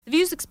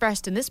views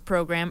expressed in this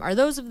program are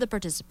those of the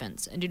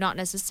participants and do not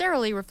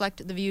necessarily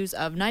reflect the views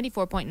of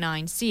 94.9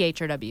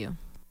 CHRW.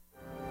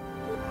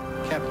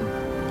 Captain,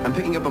 I'm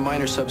picking up a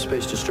minor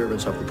subspace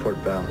disturbance off the port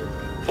bow.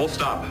 Full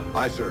stop.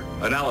 Aye, sir.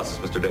 Analysis,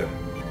 Mr. Dave.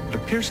 It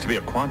appears to be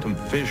a quantum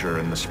fissure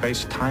in the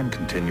space-time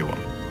continuum.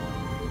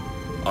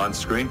 On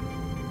screen?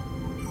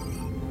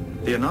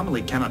 The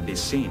anomaly cannot be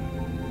seen,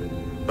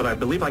 but I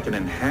believe I can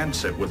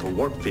enhance it with a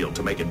warp field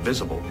to make it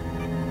visible.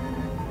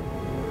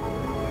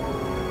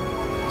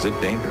 Is it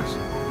dangerous?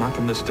 Not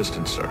from this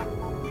distance, sir.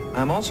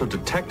 I'm also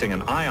detecting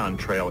an ion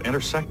trail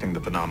intersecting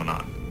the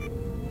phenomenon.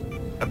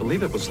 I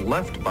believe it was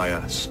left by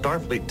a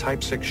Starfleet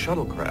Type 6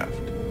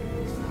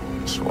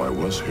 shuttlecraft. So I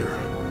was here.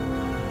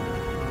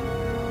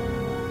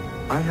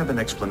 I have an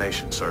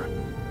explanation, sir.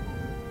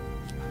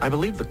 I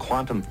believe the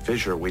quantum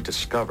fissure we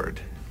discovered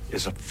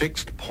is a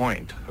fixed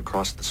point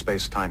across the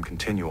space-time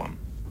continuum,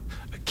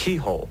 a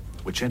keyhole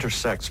which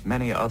intersects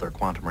many other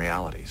quantum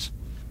realities.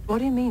 What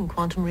do you mean,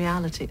 quantum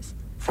realities?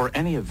 For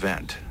any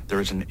event, there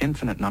is an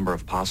infinite number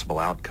of possible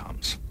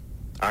outcomes.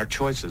 Our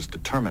choices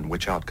determine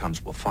which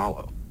outcomes will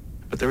follow.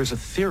 But there is a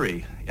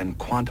theory in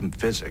quantum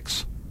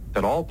physics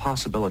that all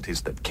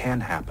possibilities that can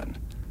happen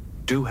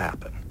do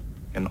happen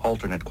in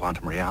alternate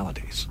quantum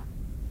realities.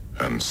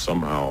 And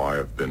somehow I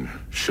have been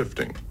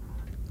shifting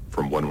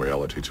from one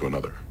reality to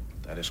another.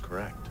 That is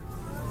correct.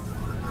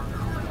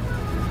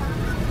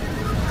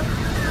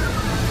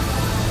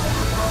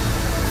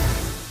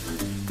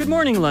 Good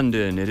morning,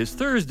 London. It is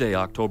Thursday,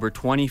 October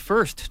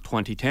 21st,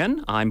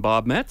 2010. I'm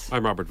Bob Metz.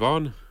 I'm Robert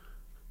Vaughn.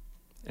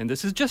 And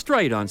this is Just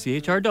Right on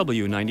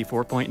CHRW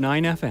 94.9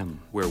 FM.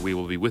 Where we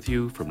will be with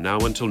you from now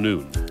until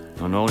noon.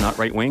 No, not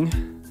right wing.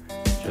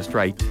 Just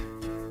right.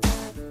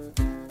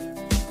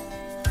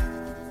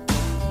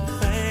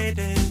 Fade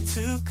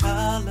into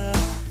color,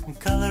 and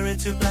color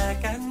into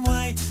black and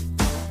white.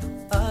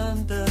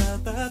 Under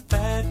the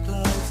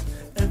bedclothes,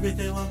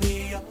 everything will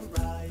be alright.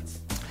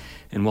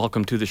 And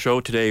welcome to the show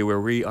today, where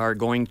we are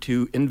going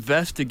to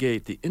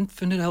investigate the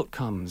infinite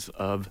outcomes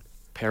of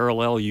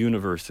parallel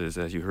universes,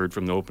 as you heard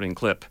from the opening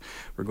clip.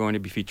 We're going to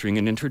be featuring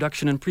an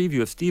introduction and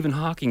preview of Stephen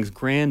Hawking's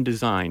grand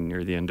design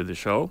near the end of the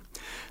show.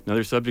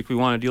 Another subject we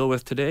want to deal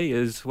with today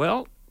is,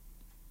 well,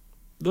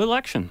 the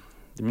election.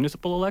 The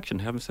municipal election.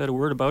 Haven't said a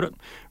word about it.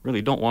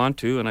 Really don't want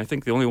to, and I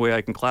think the only way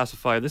I can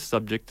classify this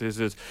subject is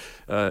it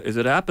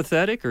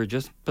apathetic or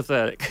just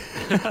pathetic?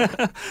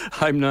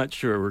 I'm not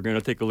sure. We're going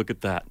to take a look at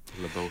that.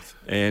 Both.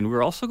 And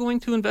we're also going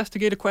to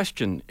investigate a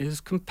question.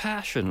 Is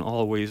compassion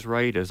always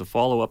right? As a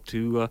follow-up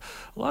to a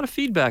lot of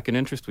feedback and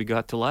interest we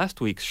got to last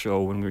week's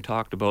show when we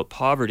talked about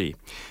poverty.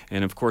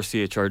 And of course,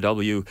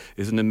 CHRW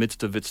is in the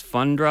midst of its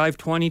Fund Drive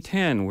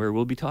 2010, where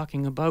we'll be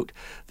talking about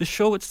the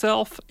show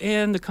itself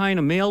and the kind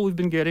of mail we've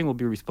been getting. We'll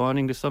be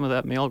responding to some of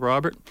that mail,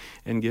 Robert,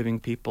 and giving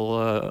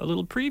people a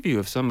little preview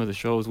of some of the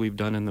shows we've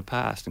done in the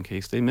past in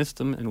case they missed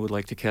them and would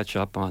like to catch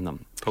up on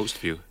them.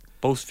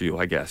 Post-view,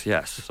 I guess,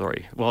 yes,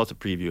 sorry. Well, it's a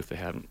preview if they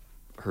haven't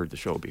heard the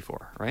show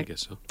before, right? I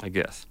guess so. I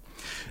guess.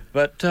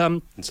 But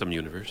in some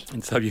universe.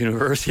 In some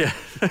universe, yeah.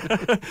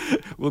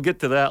 We'll get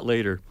to that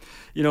later.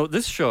 You know,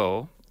 this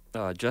show,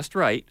 Just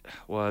Right,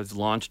 was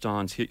launched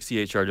on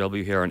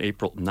CHRW here on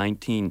April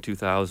 19,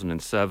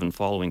 2007,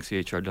 following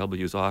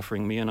CHRW's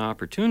offering me an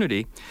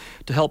opportunity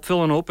to help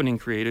fill an opening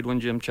created when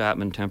Jim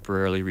Chapman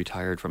temporarily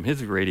retired from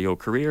his radio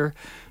career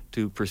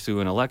to pursue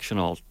an election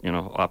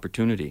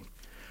opportunity.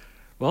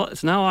 Well,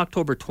 it's now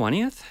October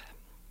 20th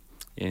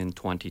in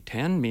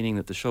 2010, meaning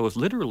that the show is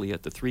literally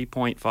at the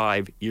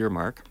 3.5 year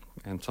mark,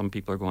 and some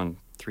people are going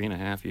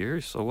 3.5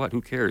 years. So what? Who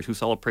cares? Who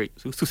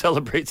celebrates the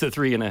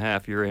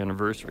 3.5 year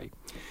anniversary?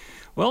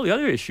 Well, the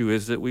other issue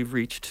is that we've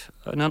reached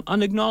an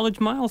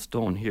unacknowledged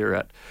milestone here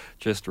at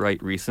Just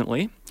Right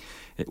recently.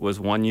 It was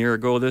 1 year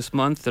ago this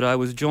month that I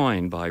was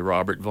joined by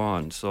Robert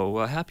Vaughn. So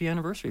happy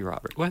anniversary,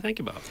 Robert. Well, thank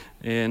you, Bob.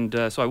 And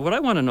so what I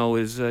want to know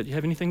is, do you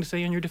have anything to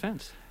say in your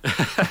defense?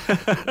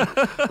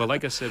 Well,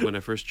 like I said when I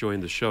first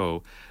joined the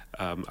show,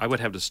 I would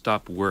have to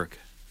stop work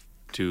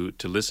to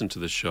listen to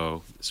the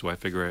show. So I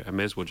figure I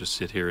may as well just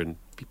sit here and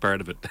be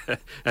part of it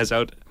as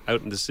out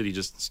in the city,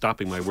 just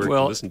stopping my work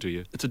to listen to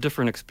you. It's a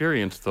different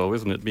experience, though,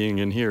 isn't it, being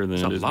in here than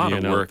it is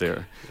being out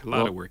there? A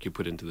lot of work you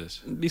put into this.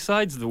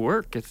 Besides the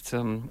work, it's...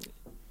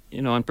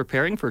 in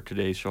preparing for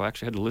today's show, I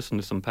actually had to listen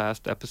to some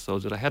past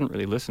episodes that I hadn't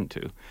really listened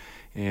to.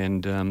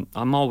 And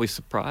I'm always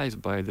surprised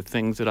by the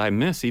things that I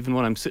miss, even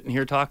when I'm sitting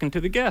here talking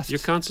to the guests. Your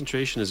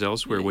concentration is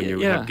elsewhere when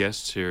you have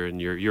guests here, and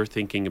you're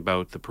thinking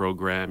about the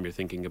program, you're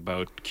thinking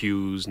about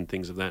cues and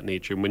things of that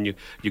nature. And when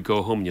you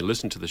go home and you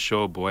listen to the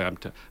show, boy, I'm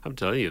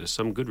telling you, there's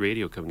some good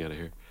radio coming out of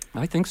here.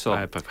 I think so.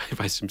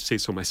 If I say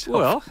so myself.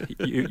 Well,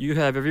 you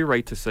have every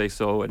right to say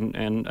so,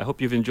 and I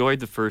hope you've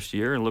enjoyed the first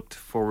year and looked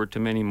forward to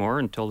many more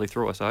until they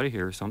throw us out of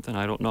here or something.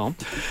 I don't know.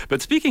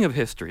 But speaking of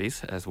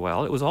histories as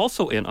well, it was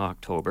also in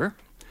October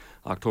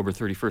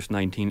 31st,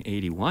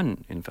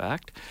 1981, in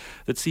fact,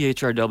 that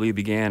CHRW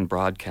began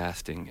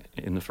broadcasting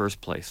in the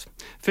first place.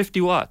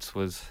 50 watts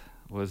was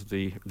was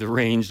the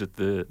range that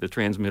the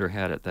transmitter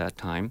had at that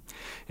time.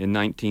 In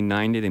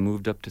 1990, they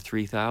moved up to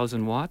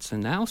 3,000 watts,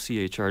 and now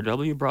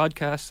CHRW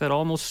broadcasts at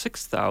almost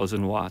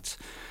 6,000 watts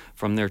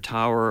from their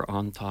tower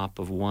on top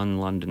of One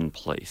London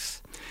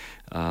Place.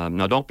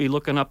 Now, don't be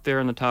looking up there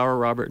in the tower.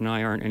 Robert and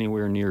I aren't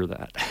anywhere near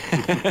that.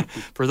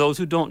 For those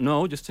who don't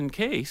know, just in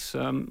case,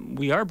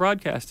 we are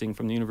broadcasting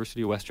from the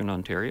University of Western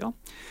Ontario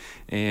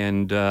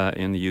and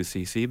in the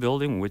UCC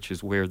building, which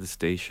is where the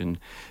station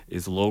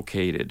is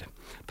located.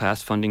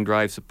 Past funding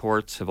drive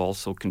supports have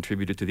also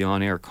contributed to the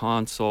on-air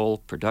console,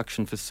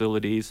 production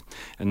facilities,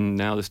 and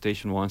now the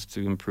station wants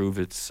to improve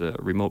its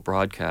remote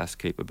broadcast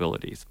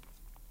capabilities.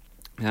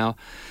 Now,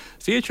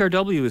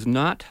 CHRW is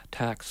not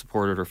tax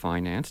supported or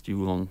financed. You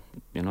will,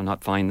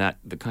 not find that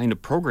the kind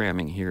of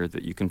programming here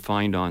that you can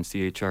find on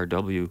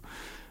CHRW,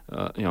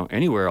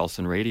 anywhere else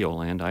in Radio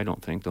Land. I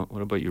don't think.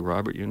 What about you,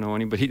 Robert? You know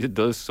anybody that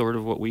does sort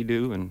of what we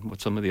do and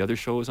what some of the other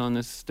shows on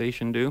this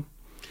station do?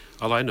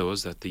 All I know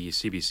is that the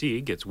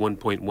CBC gets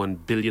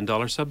 $1.1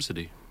 billion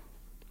subsidy.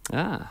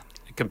 Ah.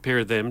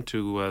 Compare them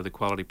to the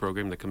quality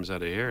program that comes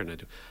out of here,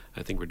 and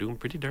I think we're doing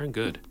pretty darn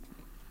good.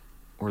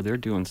 Or they're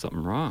doing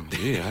something wrong.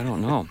 Gee, I don't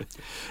know.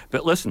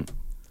 But listen,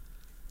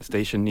 the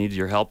station needs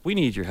your help. We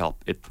need your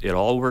help. It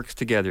all works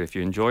together. If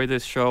you enjoy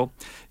this show,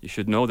 you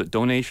should know that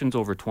donations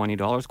over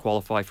 $20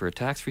 qualify for a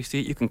tax-free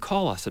seat. You can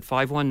call us at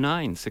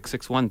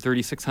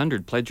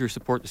 519-661-3600. Pledge your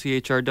support to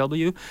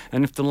CHRW.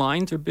 And if the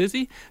lines are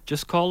busy,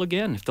 just call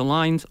again. If the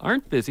lines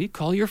aren't busy,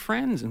 call your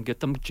friends and get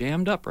them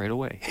jammed up right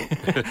away.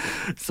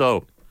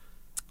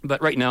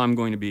 But right now I'm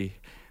going to be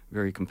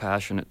very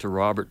compassionate to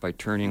Robert by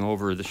turning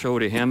over the show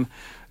to him,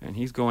 and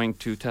he's going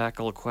to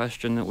tackle a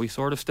question that we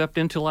sort of stepped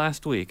into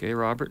last week,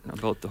 Robert,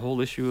 about the whole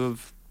issue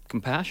of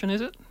compassion,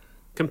 is it?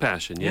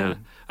 Compassion, yeah.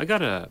 I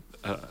got a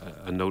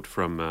note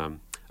from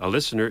a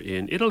listener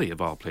in Italy,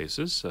 of all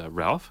places,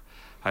 Ralph.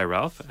 Hi,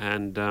 Ralph.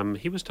 And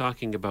he was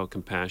talking about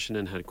compassion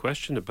and had a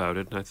question about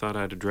it, and I thought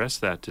I'd address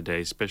that today,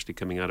 especially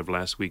coming out of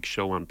last week's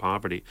show on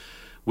poverty,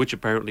 which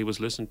apparently was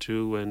listened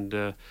to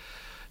and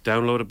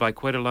downloaded by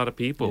quite a lot of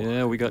people.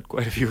 Yeah, we got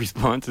quite a few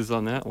responses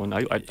on that one.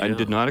 I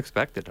did not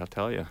expect it, I'll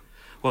tell you.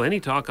 Well, any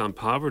talk on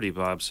poverty,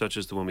 Bob, such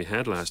as the one we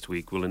had last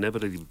week, will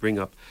inevitably bring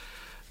up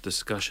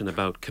discussion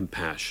about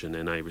compassion.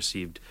 And I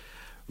received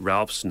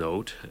Ralph's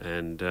note,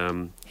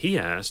 and he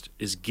asked,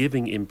 is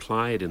giving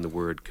implied in the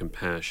word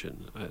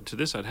compassion? To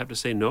this, I'd have to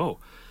say no.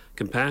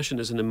 Compassion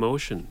is an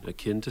emotion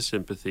akin to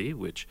sympathy,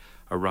 which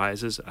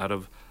arises out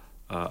of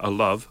a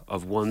love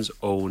of one's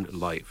own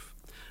life.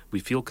 We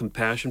feel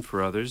compassion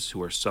for others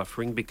who are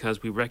suffering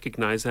because we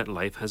recognize that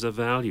life has a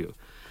value.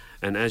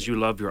 And as you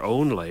love your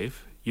own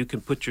life, you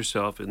can put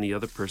yourself in the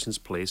other person's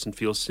place and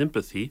feel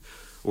sympathy,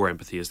 or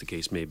empathy as the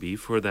case may be,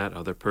 for that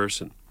other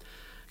person.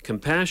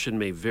 Compassion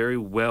may very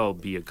well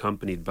be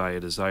accompanied by a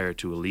desire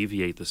to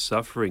alleviate the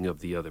suffering of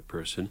the other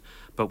person,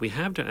 but we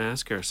have to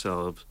ask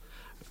ourselves,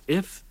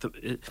 if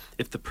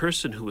the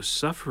person who is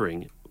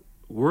suffering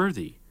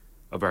worthy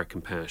of our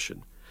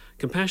compassion?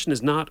 Compassion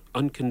is not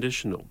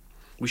unconditional.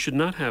 We should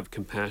not have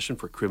compassion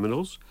for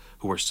criminals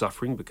who are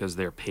suffering because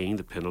they are paying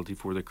the penalty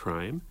for their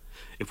crime.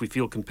 If we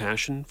feel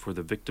compassion for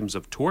the victims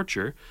of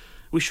torture,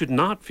 we should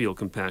not feel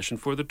compassion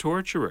for the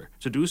torturer.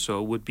 To do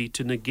so would be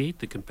to negate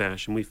the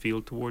compassion we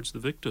feel towards the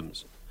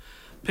victims.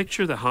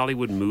 Picture the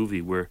Hollywood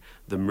movie where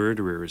the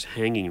murderer is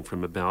hanging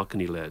from a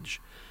balcony ledge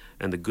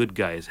and the good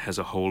guy has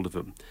a hold of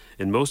him.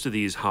 In most of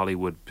these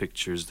Hollywood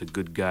pictures, the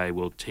good guy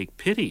will take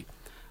pity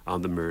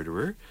on the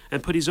murderer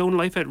and put his own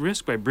life at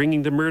risk by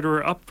bringing the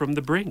murderer up from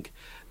the brink.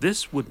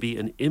 This would be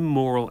an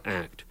immoral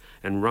act,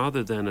 and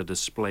rather than a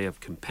display of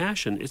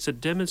compassion, it's a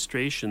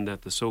demonstration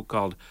that the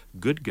so-called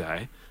good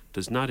guy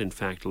does not in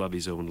fact love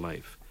his own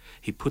life.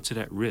 He puts it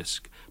at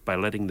risk by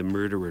letting the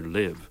murderer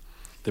live.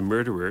 The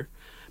murderer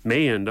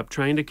may end up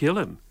trying to kill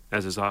him,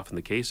 as is often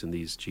the case in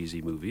these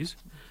cheesy movies,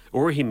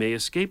 or he may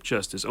escape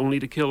justice only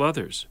to kill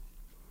others.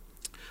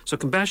 So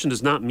compassion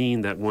does not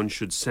mean that one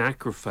should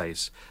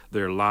sacrifice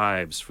their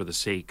lives for the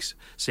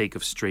sake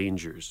of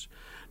strangers,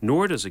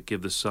 nor does it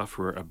give the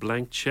sufferer a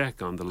blank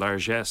check on the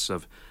largesse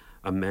of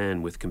a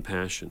man with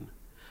compassion.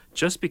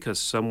 Just because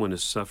someone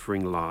is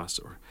suffering loss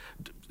or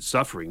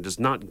suffering does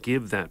not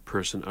give that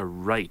person a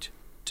right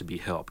to be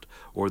helped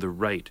or the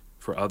right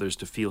for others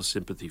to feel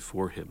sympathy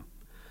for him.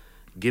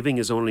 Giving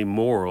is only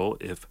moral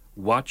if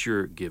what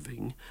you're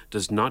giving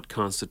does not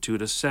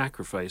constitute a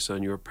sacrifice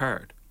on your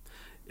part.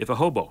 If a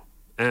hobo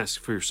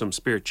ask for some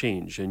spare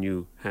change and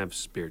you have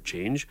spare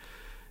change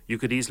you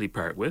could easily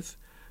part with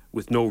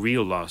no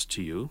real loss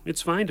to you,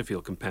 it's fine to feel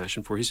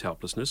compassion for his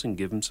helplessness and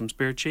give him some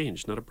spare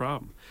change, not a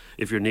problem.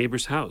 If your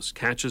neighbor's house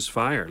catches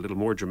fire, a little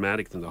more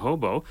dramatic than the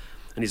hobo,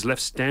 and he's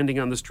left standing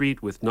on the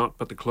street with naught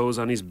but the clothes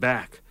on his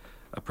back,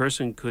 a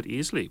person could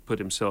easily put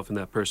himself in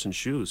that person's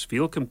shoes,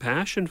 feel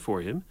compassion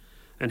for him,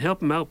 and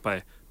help him out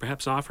by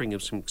perhaps offering him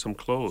some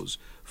clothes,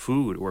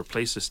 food, or a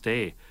place to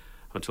stay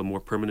until more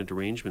permanent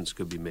arrangements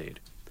could be made.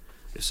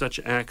 If such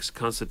acts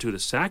constitute a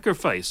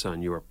sacrifice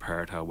on your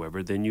part,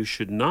 however, then you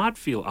should not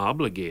feel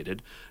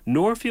obligated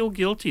nor feel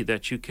guilty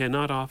that you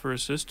cannot offer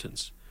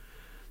assistance.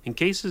 In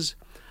cases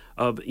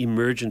of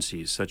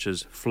emergencies such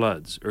as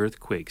floods,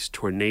 earthquakes,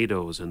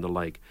 tornadoes, and the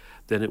like,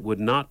 then it would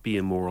not be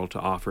immoral to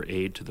offer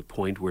aid to the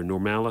point where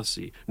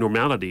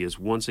normality is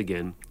once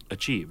again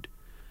achieved.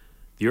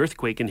 The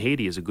earthquake in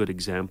Haiti is a good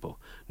example.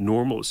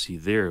 Normalcy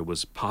there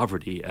was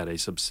poverty at a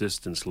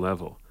subsistence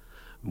level.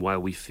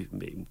 While we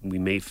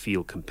may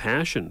feel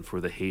compassion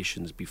for the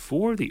Haitians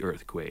before the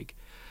earthquake,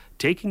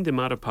 taking them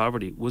out of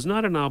poverty was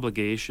not an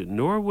obligation,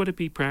 nor would it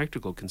be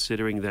practical,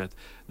 considering that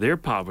their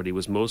poverty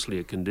was mostly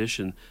a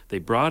condition they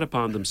brought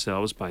upon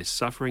themselves by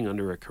suffering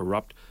under a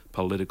corrupt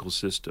political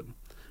system,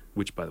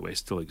 which, by the way,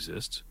 still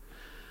exists.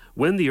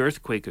 When the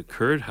earthquake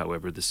occurred,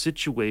 however, the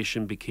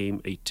situation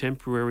became a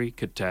temporary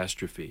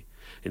catastrophe.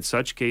 In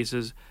such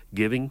cases,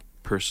 giving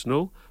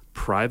personal,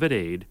 private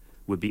aid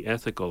would be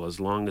ethical as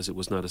long as it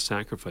was not a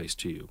sacrifice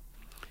to you.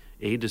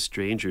 Aid to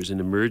strangers in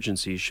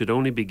emergencies should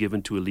only be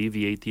given to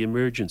alleviate the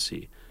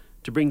emergency,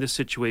 to bring the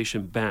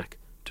situation back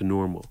to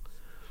normal.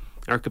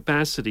 Our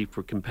capacity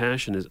for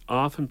compassion is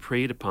often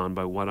preyed upon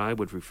by what I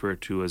would refer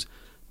to as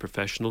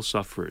professional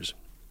sufferers.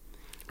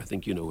 I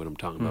think you know what I'm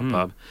talking about,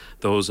 Bob.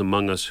 Those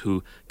among us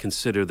who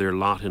consider their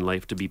lot in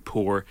life to be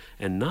poor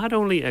and not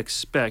only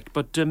expect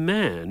but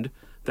demand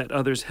that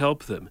others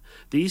help them.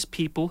 These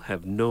people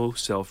have no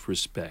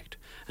self-respect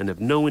and have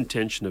no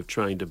intention of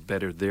trying to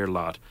better their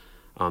lot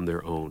on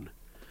their own.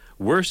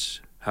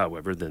 Worse,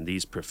 however, than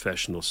these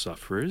professional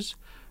sufferers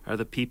are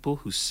the people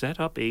who set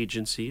up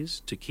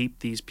agencies to keep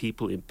these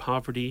people in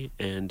poverty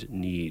and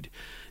need.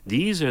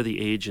 These are the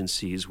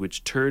agencies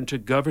which turn to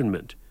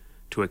government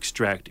to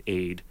extract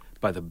aid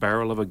by the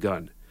barrel of a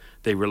gun.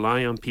 They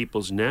rely on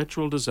people's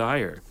natural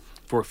desire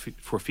for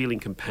feeling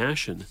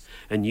compassion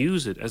and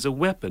use it as a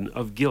weapon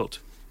of guilt.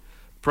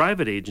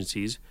 Private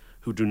agencies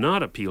who do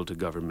not appeal to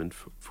government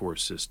for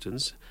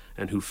assistance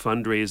and who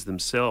fundraise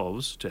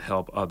themselves to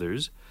help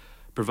others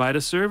provide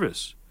a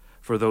service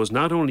for those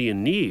not only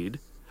in need,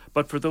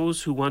 but for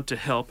those who want to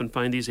help and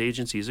find these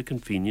agencies a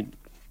convenient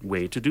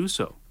way to do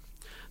so.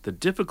 The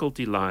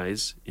difficulty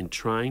lies in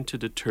trying to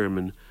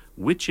determine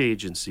which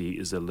agency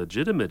is a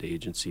legitimate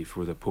agency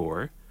for the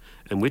poor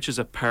and which is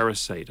a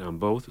parasite on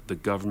both the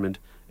government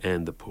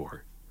and the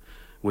poor.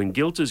 When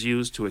guilt is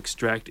used to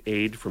extract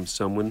aid from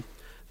someone,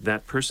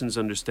 that person's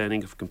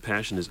understanding of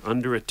compassion is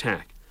under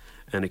attack,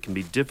 and it can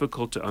be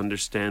difficult to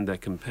understand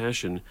that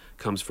compassion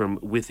comes from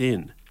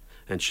within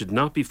and should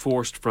not be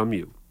forced from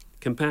you.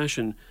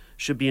 Compassion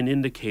should be an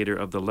indicator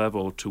of the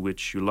level to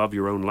which you love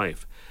your own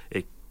life.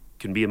 It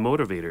can be a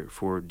motivator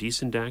for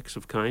decent acts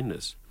of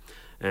kindness.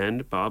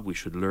 And, Bob, we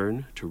should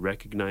learn to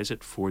recognize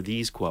it for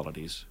these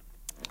qualities.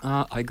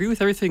 I agree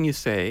with everything you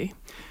say.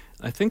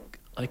 I think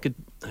I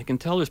can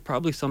tell there's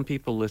probably some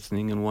people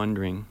listening and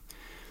wondering,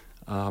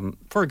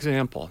 for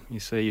example, you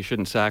say you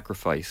shouldn't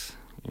sacrifice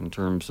in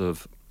terms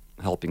of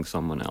helping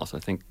someone else. I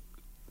think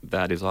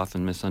that is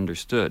often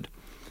misunderstood.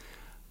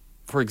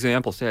 For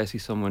example, say I see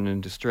someone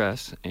in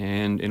distress,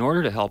 and in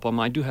order to help them,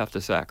 I do have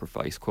to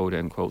sacrifice, quote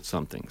unquote,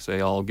 something. Say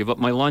I'll give up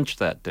my lunch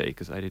that day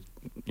because I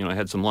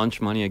had some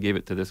lunch money. I gave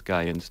it to this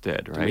guy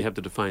instead. Right? We have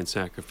to define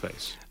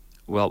sacrifice.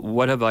 Well,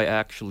 what have I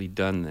actually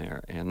done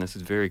there? And this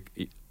is very,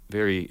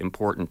 very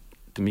important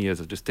to me as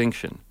a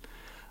distinction.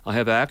 I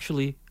have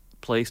actually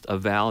placed a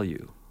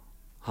value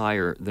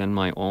higher than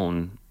my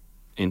own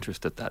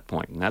interest at that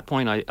point. At that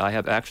point, I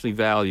have actually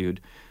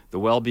valued the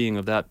well-being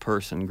of that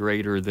person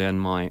greater than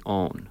my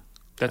own.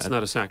 That's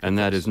not a sacrifice. And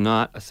that is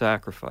not a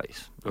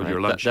sacrifice. Oh, right?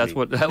 your lunch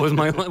That was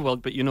my well,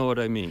 but you know what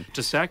I mean.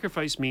 To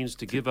sacrifice means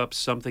to give up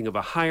something of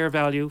a higher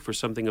value for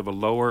something of a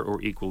lower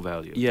or equal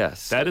value.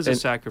 Yes. That is a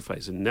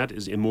sacrifice, and that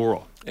is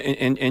immoral.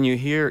 And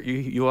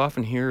you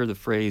often hear the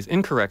phrase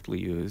incorrectly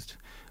used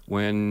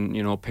when,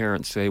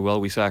 parents say,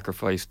 well, we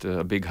sacrificed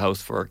a big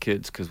house for our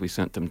kids because we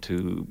sent them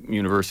to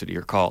university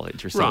or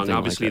college or something. Wrong.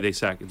 Obviously,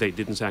 like that. they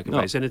didn't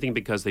sacrifice anything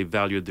because they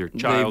valued their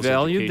child's They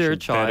valued their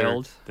education better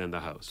child than the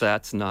house.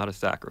 That's not a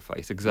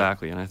sacrifice,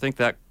 exactly. And I think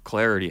that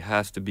clarity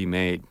has to be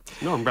made.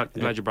 No, I'm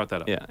glad you brought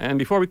that up. Yeah, and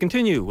before we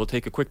continue, we'll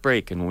take a quick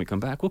break, and when we come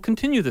back, we'll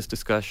continue this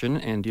discussion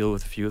and deal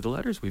with a few of the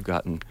letters we've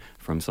gotten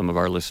from some of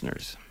our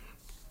listeners.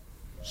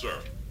 Sir,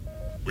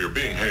 we are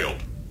being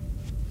hailed.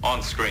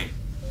 On screen.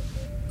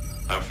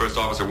 I'm First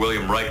Officer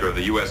William Riker of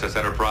the USS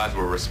Enterprise.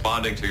 We're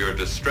responding to your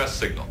distress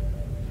signal.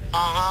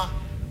 Uh-huh.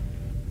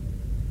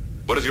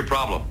 What is your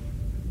problem?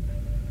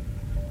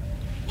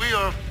 We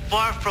are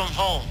far from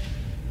home.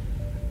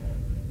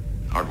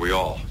 Aren't we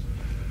all?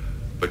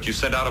 But you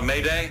sent out a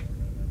mayday?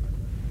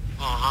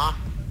 Uh-huh.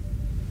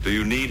 Do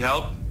you need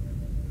help?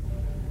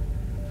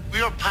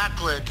 We are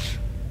Pakleds.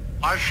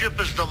 Our ship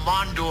is the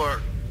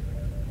Mondor.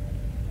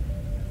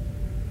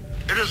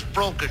 It is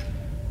broken.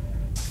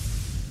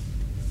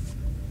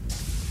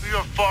 We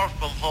are far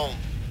from home.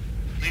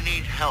 We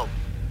need help.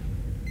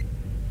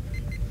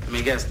 Let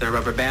me guess, their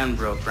rubber band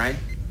broke, right?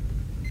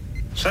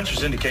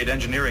 Sensors indicate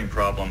engineering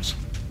problems.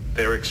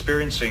 They are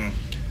experiencing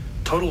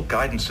total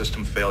guidance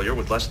system failure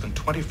with less than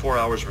 24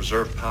 hours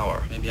reserve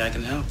power. Maybe I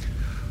can help.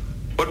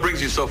 What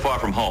brings you so far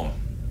from home?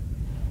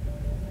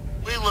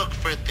 We look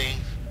for things.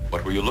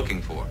 What were you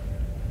looking for?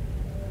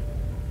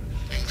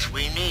 Things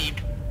we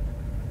need.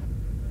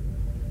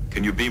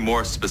 Can you be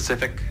more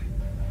specific?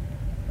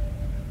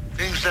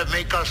 Things that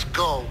make us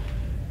go.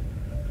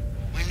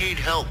 We need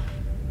help.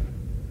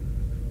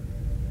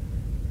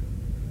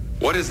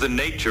 What is the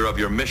nature of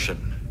your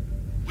mission?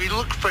 We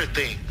look for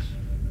things.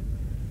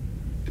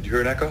 Did you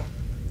hear an echo?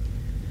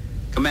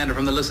 Commander,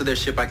 from the list of their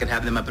ship, I could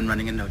have them up and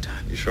running in no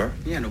time. You sure?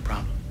 Yeah, no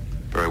problem.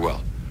 Very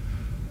well.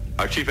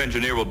 Our chief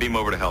engineer will beam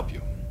over to help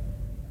you.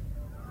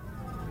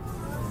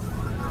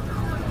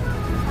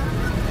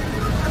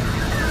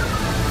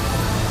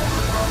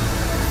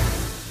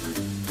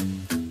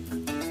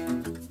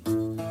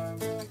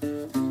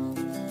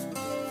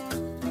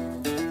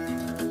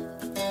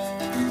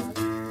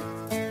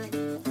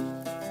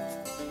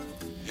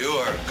 You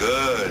are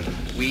good.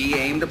 We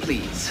aim to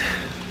please.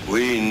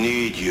 We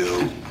need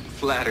you.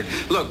 Flattered.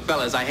 Look,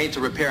 fellas, I hate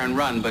to repair and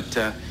run, but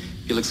if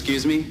you'll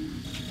excuse me.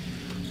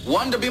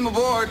 One to beam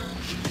aboard.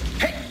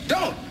 Hey,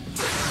 don't!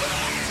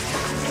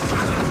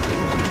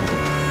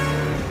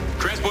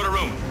 Transporter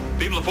room.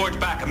 Beam LaForge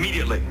back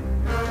immediately.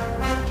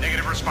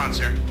 Negative response,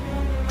 sir.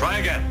 Try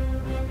again.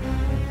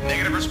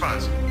 Negative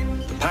response.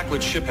 The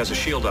Packwood ship has a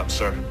shield up,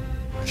 sir.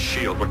 A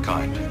shield, what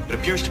kind? It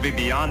appears to be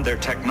beyond their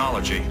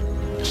technology,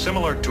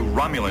 similar to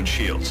Romulan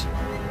shields.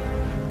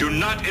 Do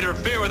not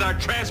interfere with our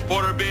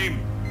transporter beam.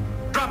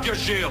 Drop your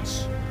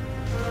shields.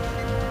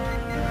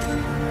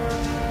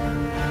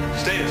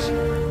 Status.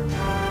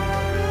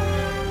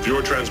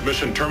 Viewer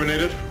transmission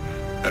terminated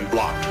and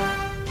blocked.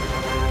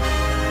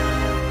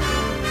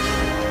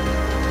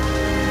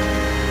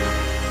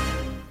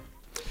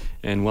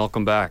 And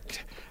welcome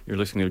back. You're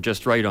listening to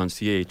Just Right on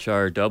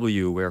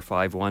CHRW, where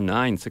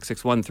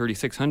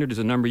 519-661-3600 is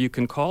a number you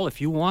can call if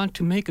you want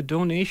to make a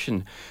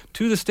donation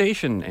to the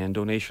station, and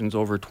donations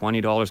over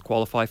 $20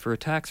 qualify for a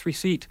tax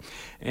receipt.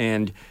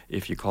 And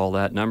if you call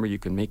that number, you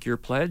can make your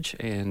pledge,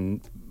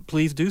 and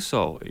please do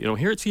so. You know,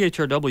 here at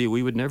CHRW,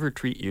 we would never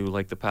treat you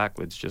like the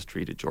Packwoods just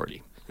treated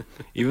Geordie.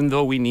 Even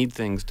though we need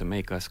things to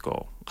make us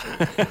go.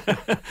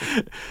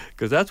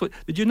 Because that's what...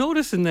 Did you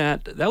notice in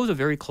that... That was a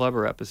very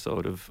clever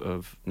episode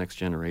of Next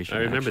Generation, I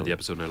remember actually. the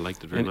episode, and I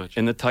liked it very much.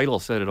 And the title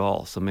said it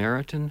all.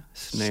 Samaritan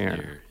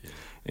Snare. Yeah.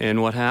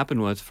 And what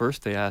happened was,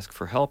 first they ask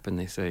for help, and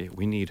they say,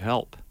 we need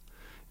help.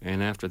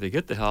 And after they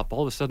get the help,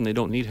 all of a sudden they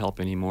don't need help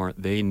anymore.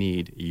 They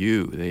need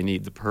you. They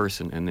need the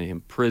person, and they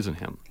imprison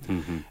him.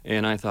 Mm-hmm.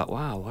 And I thought,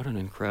 wow, what an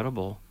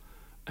incredible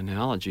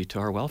analogy to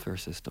our welfare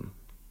system.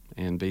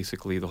 And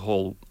basically the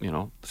whole,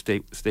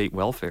 state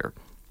welfare.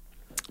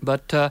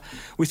 But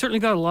we certainly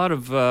got a lot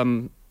of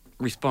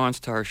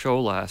response to our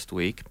show last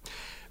week.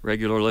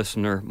 Regular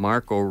listener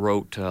Marco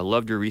wrote,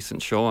 loved your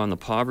recent show on the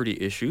poverty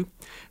issue.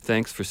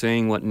 Thanks for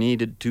saying what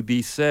needed to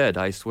be said.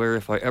 I swear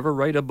if I ever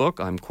write a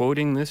book, I'm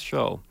quoting this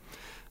show.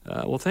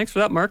 Well, thanks for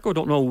that, Marco.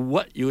 Don't know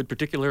what you would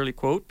particularly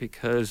quote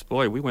because,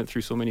 boy, we went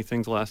through so many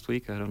things last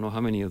week. I don't know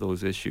how many of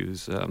those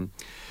issues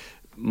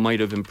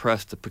might have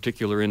impressed a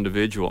particular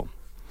individual.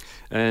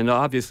 And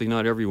obviously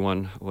not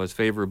everyone was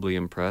favorably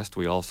impressed.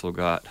 We also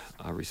got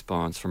a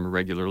response from a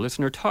regular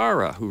listener,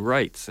 Tara, who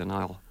writes, and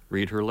I'll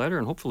read her letter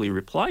and hopefully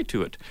reply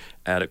to it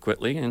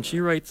adequately. And she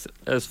writes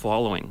as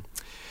following.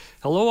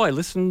 Hello, I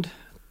listened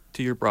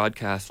to your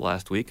broadcast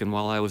last week, and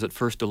while I was at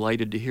first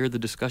delighted to hear the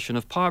discussion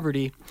of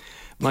poverty,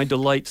 my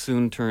delight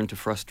soon turned to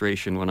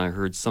frustration when I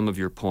heard some of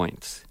your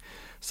points,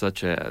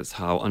 such as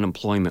how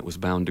unemployment was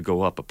bound to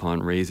go up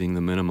upon raising the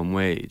minimum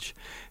wage,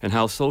 and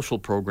how social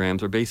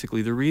programs are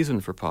basically the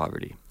reason for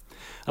poverty.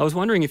 I was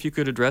wondering if you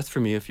could address for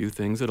me a few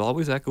things that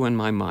always echo in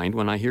my mind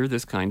when I hear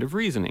this kind of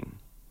reasoning.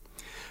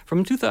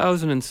 From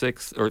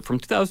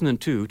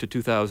 2002 to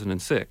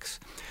 2006,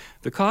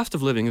 the cost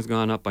of living has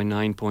gone up by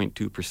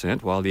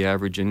 9.2%, while the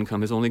average income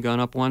has only gone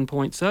up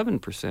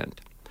 1.7%.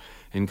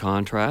 In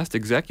contrast,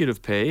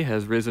 executive pay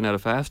has risen at a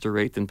faster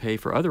rate than pay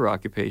for other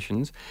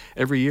occupations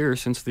every year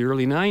since the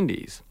early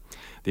 90s.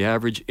 The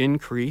average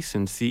increase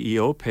in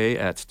CEO pay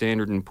at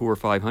Standard & Poor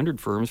 500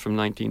 firms from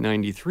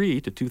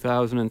 1993 to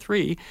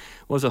 2003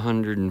 was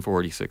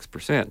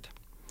 146%.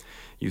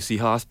 You see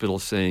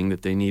hospitals saying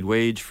that they need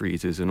wage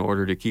freezes in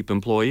order to keep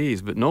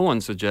employees, but no one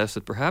suggests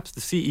that perhaps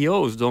the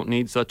CEOs don't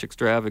need such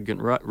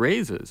extravagant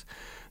raises.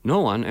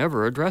 No one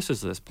ever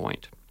addresses this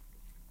point.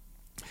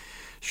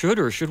 Should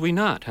or should we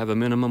not have a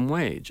minimum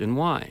wage, and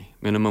why?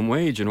 Minimum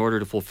wage, in order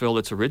to fulfill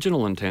its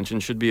original intention,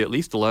 should be at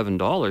least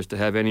 $11 to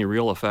have any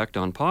real effect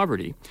on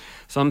poverty.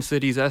 Some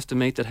cities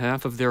estimate that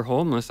half of their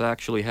homeless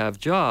actually have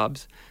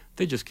jobs.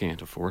 They just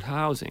can't afford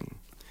housing.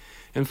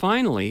 And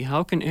finally,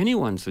 how can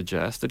anyone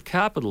suggest that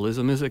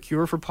capitalism is a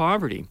cure for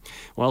poverty,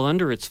 while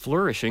under its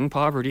flourishing,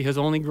 poverty has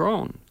only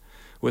grown?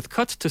 With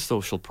cuts to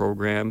social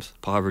programs,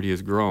 poverty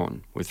has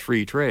grown. With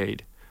free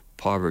trade,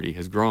 poverty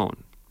has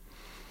grown.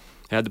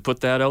 Had to put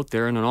that out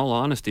there, and in all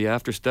honesty,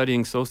 after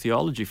studying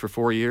sociology for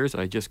 4 years,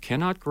 I just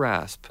cannot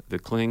grasp the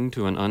cling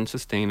to an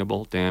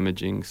unsustainable,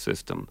 damaging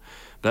system.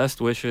 Best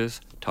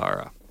wishes,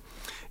 Tara.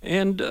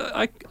 And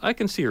I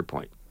can see her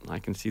point. I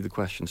can see the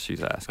questions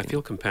she's asking. I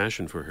feel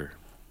compassion for her.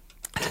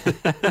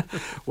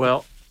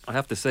 Well, I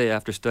have to say,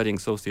 after studying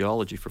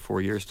sociology for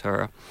 4 years,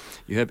 Tara,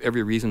 you have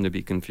every reason to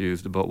be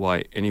confused about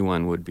why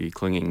anyone would be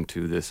clinging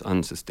to this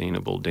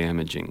unsustainable,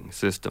 damaging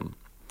system.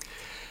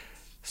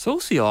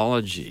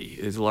 Sociology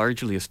is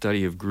largely a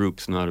study of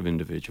groups, not of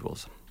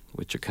individuals,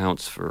 which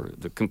accounts for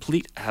the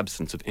complete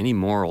absence of any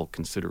moral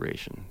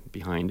consideration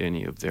behind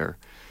any of their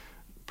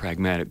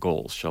pragmatic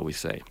goals, shall we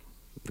say,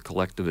 the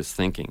collectivist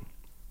thinking.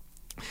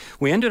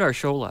 We ended our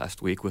show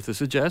last week with the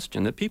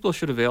suggestion that people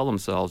should avail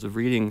themselves of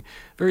reading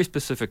very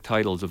specific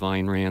titles of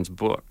Ayn Rand's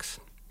books.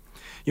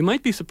 You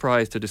might be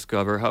surprised to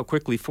discover how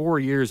quickly 4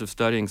 years of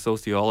studying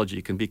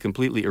sociology can be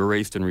completely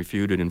erased and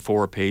refuted in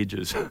 4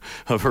 pages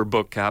of her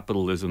book,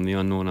 Capitalism, the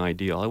Unknown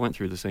Ideal. I went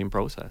through the same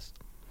process.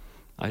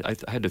 I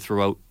had to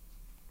throw out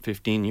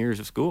 15 years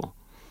of school,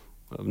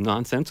 of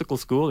nonsensical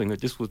schooling that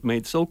just was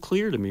made so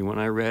clear to me when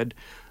I read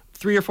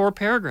 3 or 4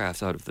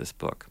 paragraphs out of this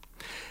book.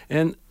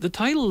 And the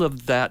title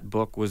of that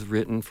book was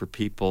written for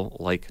people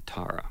like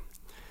Tara,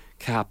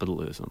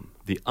 Capitalism,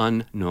 the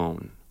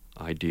Unknown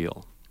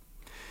Ideal.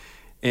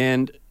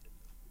 And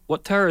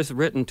what Tara has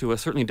written to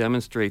us certainly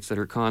demonstrates that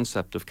her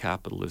concept of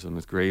capitalism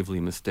is gravely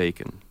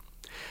mistaken.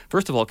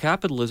 First of all,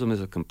 capitalism is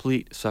a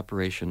complete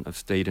separation of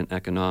state and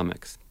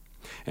economics,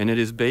 and it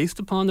is based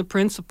upon the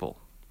principle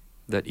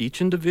that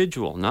each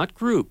individual, not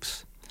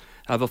groups,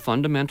 have a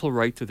fundamental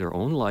right to their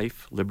own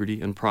life,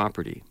 liberty, and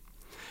property,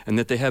 and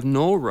that they have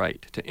no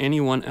right to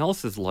anyone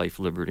else's life,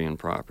 liberty, and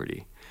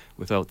property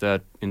without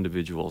that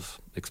individual's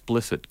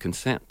explicit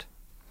consent.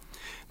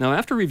 Now,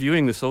 after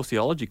reviewing the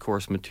sociology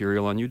course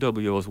material on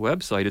UWO's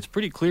website, it's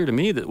pretty clear to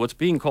me that what's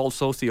being called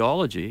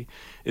sociology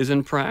is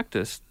in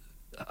practice,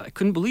 I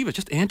couldn't believe it,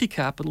 just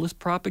anti-capitalist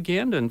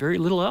propaganda and very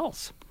little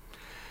else.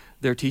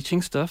 They're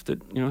teaching stuff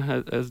that,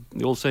 as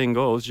the old saying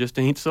goes, just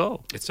ain't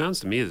so. It sounds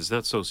to me that it's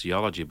not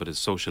sociology, but it's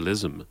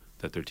socialism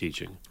that they're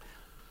teaching.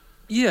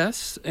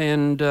 Yes,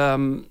 and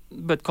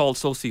but called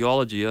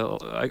sociology.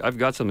 I've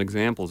got some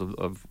examples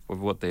of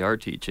what they are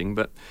teaching,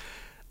 but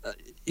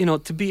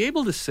to be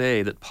able to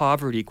say that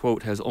poverty,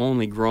 quote, has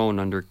only grown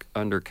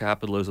under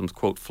capitalism's,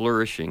 quote,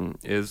 flourishing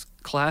is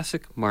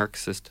classic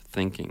Marxist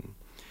thinking,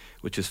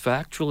 which is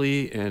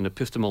factually and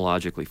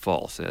epistemologically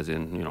false, as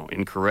in,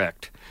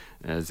 incorrect,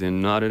 as in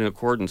not in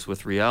accordance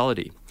with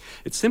reality.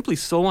 It's simply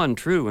so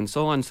untrue and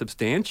so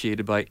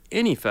unsubstantiated by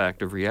any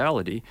fact of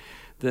reality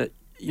that,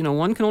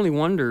 one can only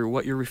wonder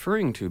what you're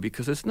referring to,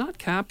 because it's not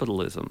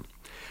capitalism.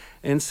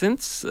 And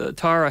since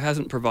Tara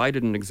hasn't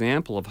provided an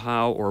example of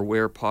how or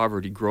where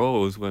poverty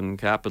grows when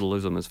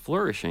capitalism is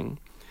flourishing,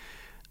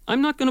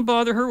 I'm not going to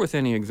bother her with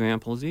any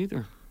examples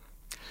either.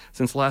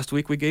 Since last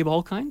week, we gave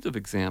all kinds of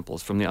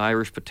examples, from the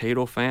Irish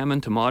potato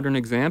famine to modern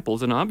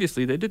examples, and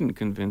obviously they didn't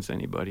convince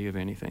anybody of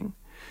anything,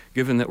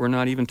 given that we're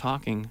not even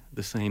talking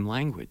the same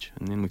language.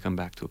 And then we come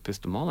back to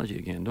epistemology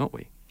again, don't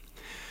we?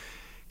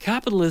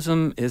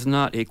 Capitalism is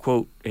not a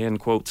quote and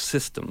quote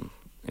system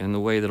in the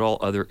way that all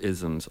other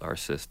isms are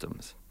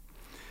systems.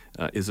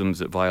 Isms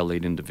that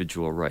violate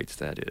individual rights,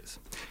 that is.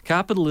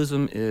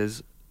 Capitalism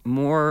is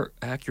more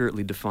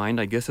accurately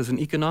defined, I guess, as an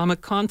economic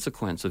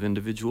consequence of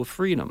individual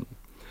freedom,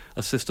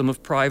 a system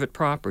of private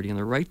property and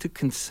the right to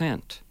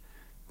consent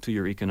to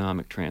your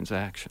economic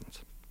transactions.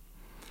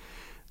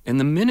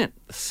 And the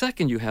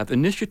second you have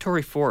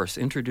initiatory force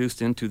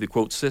introduced into the,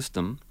 quote,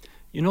 system,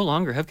 you no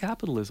longer have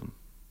capitalism.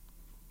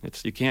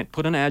 You can't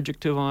put an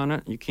adjective on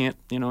it. You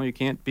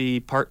can't be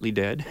partly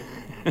dead.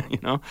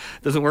 It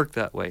doesn't work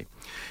that way.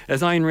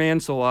 As Ayn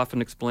Rand so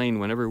often explained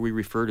whenever we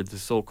refer to the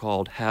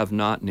so-called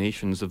have-not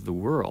nations of the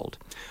world,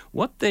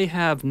 what they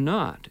have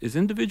not is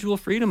individual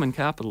freedom and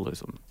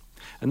capitalism.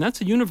 And that's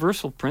a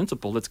universal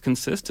principle that's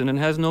consistent and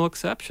has no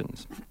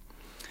exceptions.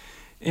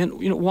 And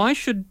why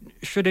should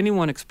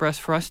anyone express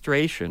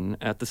frustration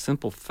at the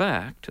simple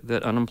fact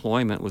that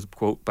unemployment was,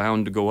 quote,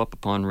 bound to go up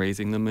upon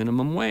raising the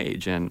minimum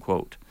wage, end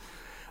quote?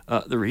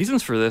 The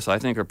reasons for this, I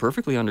think, are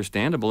perfectly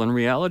understandable, and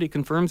reality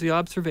confirms the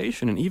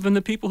observation. And even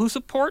the people who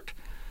support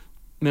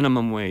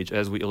minimum wage,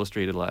 as we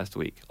illustrated last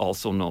week,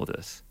 also know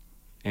this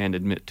and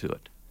admit to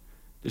it.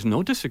 There's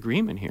no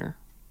disagreement here.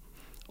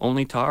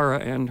 Only Tara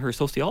and her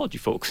sociology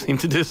folks seem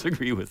to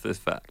disagree with this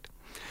fact.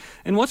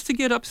 And what's to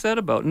get upset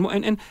about?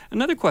 And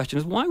another question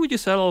is, why would you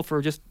settle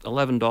for just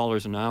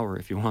 $11 an hour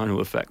if you want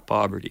to affect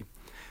poverty?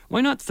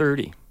 Why not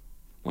 30?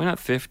 Why not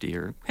 50?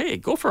 Or, hey,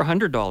 go for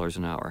 $100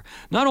 an hour.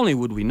 Not only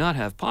would we not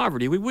have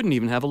poverty, we wouldn't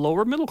even have a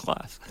lower middle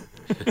class.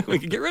 We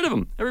could get rid of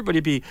them. Everybody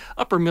would be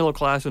upper middle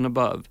class and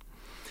above.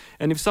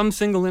 And if some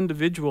single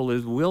individual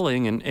is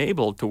willing and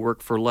able to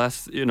work for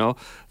less,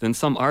 than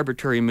some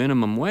arbitrary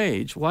minimum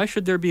wage, why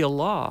should there be a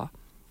law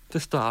to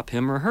stop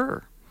him or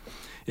her?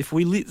 If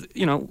we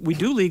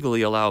do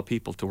legally allow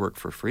people to work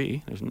for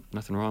free. There's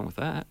nothing wrong with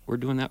that. We're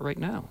doing that right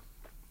now.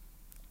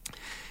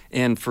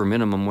 And for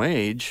minimum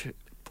wage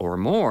or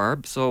more,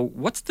 so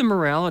what's the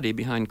morality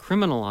behind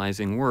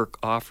criminalizing work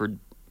offered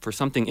for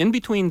something in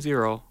between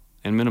zero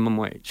and minimum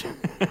wage?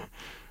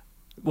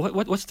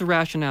 What's the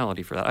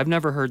rationality for that? I've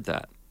never heard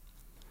that.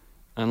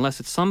 Unless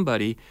it's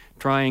somebody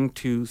trying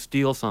to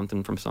steal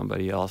something from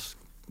somebody else,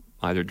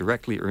 either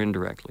directly or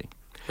indirectly.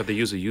 But they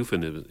use a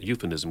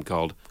euphemism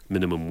called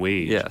minimum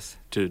wage Yes.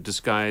 to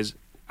disguise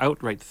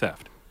outright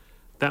theft.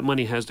 That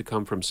money has to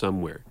come from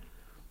somewhere.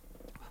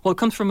 Well, it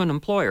comes from an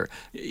employer.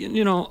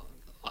 You know,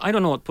 I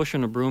don't know what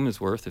pushing a broom is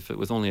worth. If it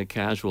was only a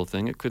casual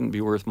thing, it couldn't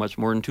be worth much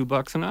more than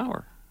 $2 an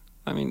hour.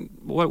 I mean,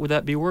 what would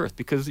that be worth?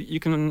 Because you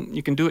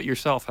can do it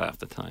yourself half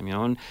the time, you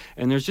know.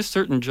 And there's just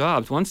certain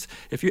jobs.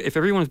 If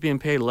everyone's being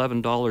paid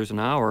 $11 an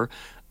hour,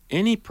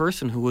 any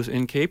person who was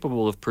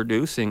incapable of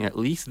producing at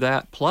least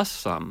that plus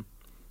some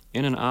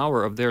in an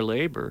hour of their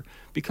labor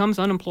becomes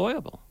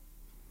unemployable.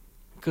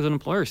 Because an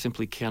employer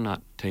simply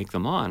cannot take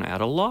them on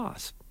at a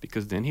loss,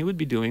 because then he would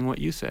be doing what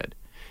you said.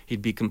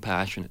 He'd be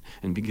compassionate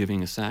and be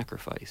giving a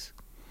sacrifice,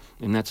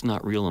 and that's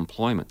not real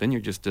employment. Then you're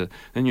just a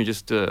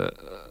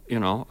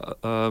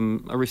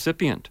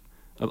recipient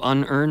of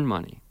unearned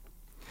money.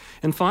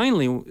 And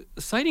finally,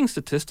 citing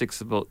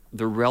statistics about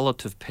the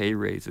relative pay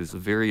raises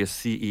of various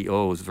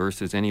CEOs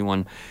versus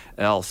anyone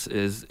else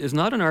is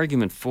not an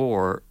argument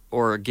for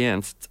or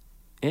against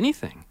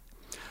anything.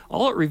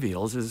 All it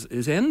reveals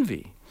is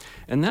envy,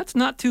 and that's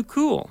not too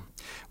cool.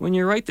 When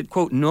you write that,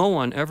 quote, no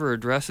one ever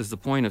addresses the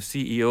point of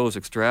CEOs'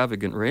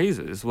 extravagant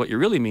raises, what you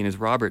really mean is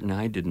Robert and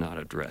I did not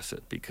address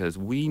it, because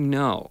we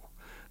know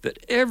that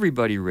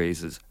everybody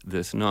raises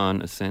this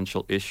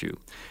non-essential issue.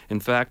 In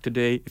fact,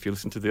 today, if you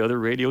listen to the other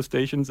radio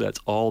stations, that's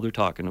all they're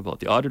talking about,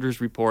 the auditor's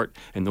report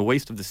and the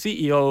waste of the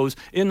CEOs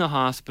in the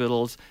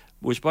hospitals,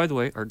 which, by the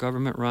way, are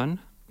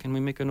government-run. Can we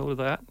make a note of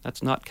that?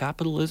 That's not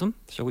capitalism.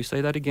 Shall we say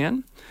that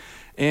again?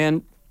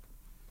 And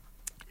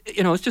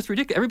you know, it's just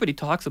ridiculous. Everybody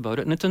talks about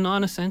it, and it's a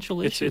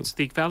non-essential issue. It's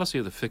the fallacy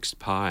of the fixed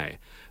pie,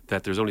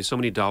 that there's only so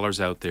many dollars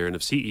out there, and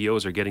if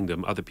CEOs are getting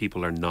them, other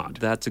people are not.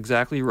 That's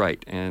exactly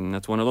right, and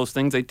that's one of those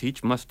things they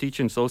must teach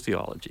in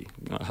sociology.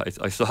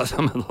 I saw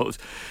some of those.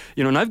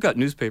 You know, and I've got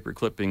newspaper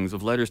clippings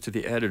of letters to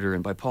the editor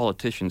and by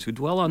politicians who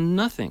dwell on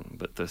nothing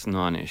but this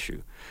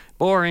non-issue.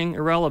 Boring,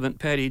 irrelevant,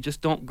 petty,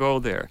 just don't go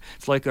there.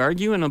 It's like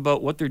arguing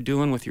about what they're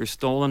doing with your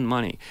stolen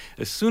money.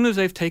 As soon as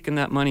they've taken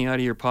that money out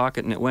of your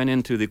pocket and it went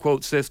into the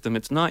quote system,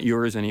 it's not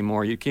yours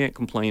anymore. You can't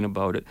complain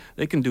about it.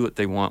 They can do what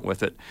they want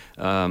with it.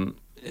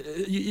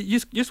 You're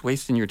just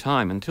wasting your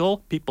time until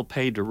people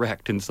pay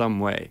direct in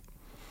some way.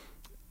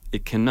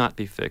 It cannot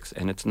be fixed,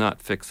 and it's not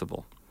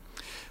fixable.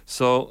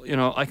 So, you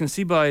know, I can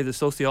see by the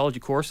sociology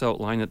course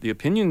outline that the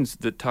opinions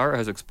that Tara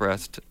has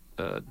expressed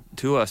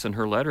to us in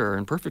her letter are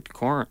in perfect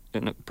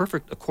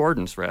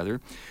accordance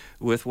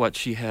with what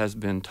she has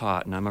been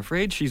taught. And I'm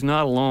afraid she's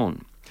not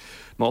alone.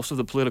 Most of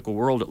the political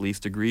world, at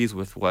least, agrees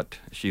with what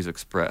she's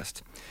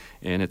expressed.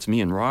 And it's me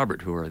and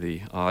Robert who are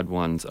the odd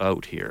ones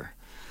out here,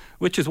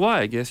 which is why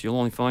I guess you'll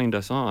only find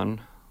us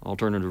on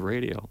alternative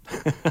radio.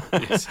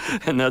 Yes.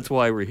 And that's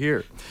why we're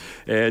here.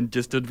 And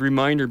just a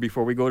reminder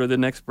before we go to the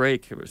next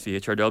break,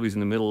 CHRW is in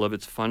the middle of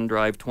its Fund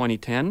Drive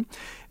 2010,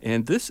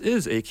 and this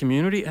is a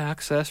community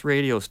access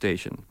radio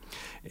station.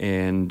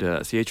 And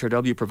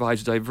CHRW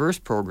provides diverse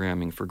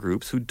programming for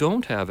groups who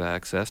don't have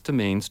access to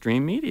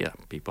mainstream media,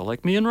 people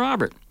like me and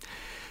Robert.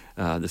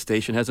 The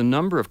station has a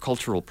number of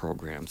cultural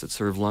programs that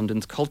serve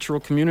London's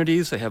cultural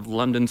communities. They have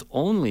London's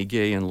only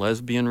gay and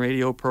lesbian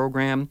radio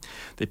program.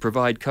 They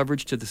provide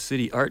coverage to the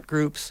city art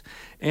groups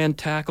and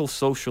tackle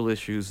social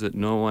issues that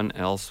no one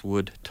else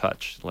would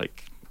touch.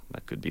 Like,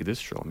 that could be this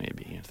show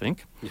maybe, I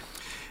think. Yeah.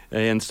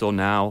 And so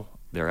now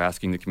they're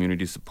asking the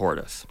community to support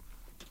us.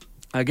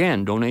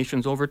 Again,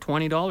 donations over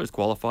 $20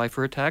 qualify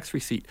for a tax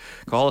receipt.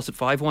 Call us at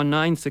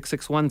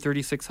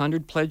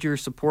 519-661-3600. Pledge your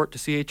support to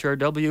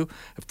CHRW.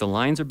 If the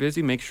lines are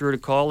busy, make sure to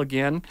call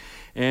again.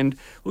 And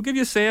we'll give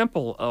you a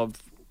sample of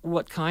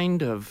what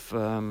kind of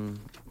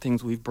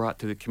things we've brought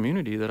to the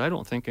community that I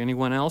don't think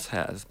anyone else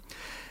has.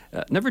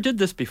 Never did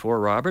this before,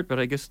 Robert, but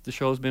I guess the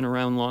show's been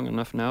around long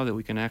enough now that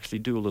we can actually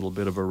do a little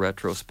bit of a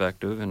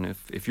retrospective. And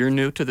if you're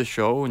new to the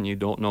show and you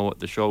don't know what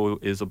the show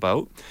is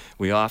about,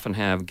 we often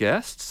have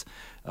guests.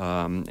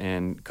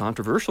 And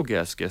controversial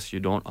guests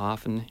you don't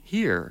often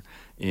hear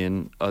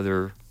in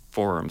other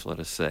forums, let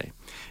us say.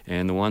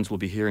 And the ones we'll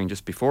be hearing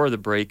just before the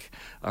break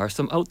are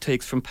some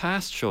outtakes from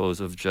past shows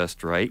of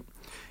Just Right,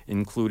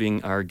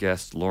 including our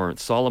guests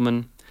Lawrence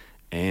Solomon,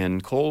 Ann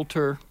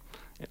Coulter,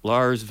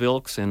 Lars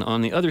Vilks, and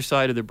on the other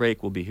side of the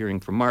break we'll be hearing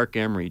from Mark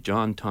Emery,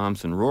 John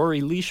Thompson, Rory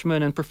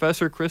Leishman, and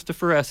Professor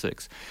Christopher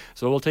Essex.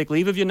 So we'll take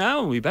leave of you now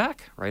and we'll be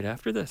back right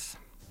after this.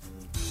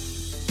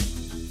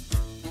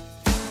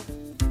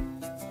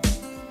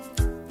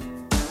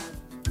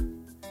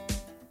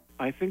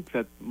 I think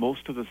that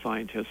most of the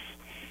scientists,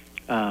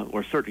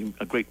 or certainly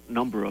a great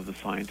number of the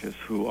scientists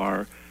who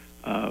are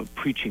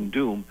preaching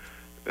doom,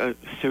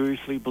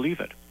 seriously believe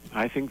it.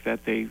 I think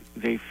that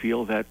they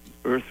feel that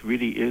Earth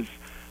really is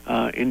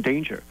in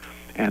danger,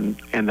 and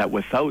that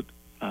without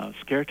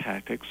scare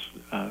tactics,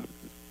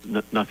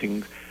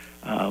 nothing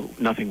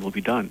will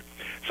be done.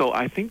 So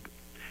I think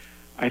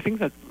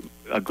that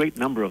a great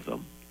number of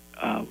them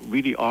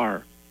really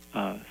are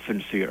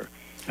sincere.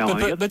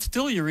 Now, but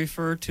still you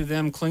refer to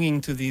them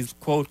clinging to these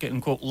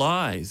quote-unquote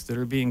lies that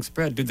are being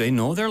spread. Do they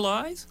know they're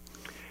lies?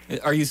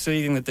 Are you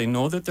saying that they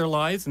know that they're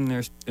lies and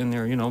they're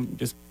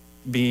just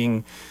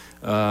being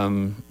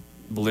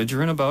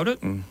belligerent about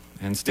it and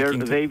sticking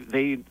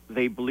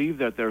they believe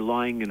that they're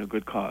lying in a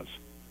good cause.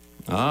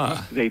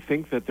 Ah. They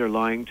think that they're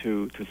lying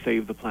to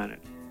save the planet.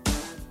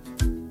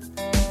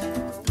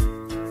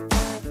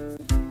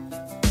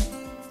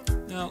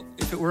 Now,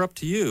 if it were up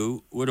to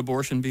you, would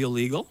abortion be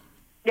illegal?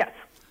 Yes.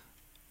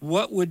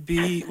 What would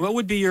be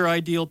your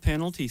ideal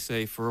penalty,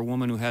 say, for a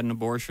woman who had an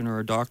abortion or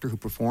a doctor who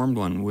performed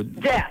one?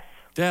 Death.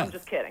 Death. I'm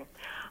just kidding.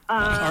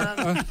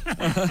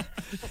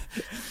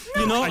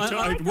 You know,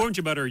 I warned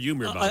you about our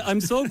humor. I'm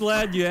so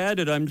glad you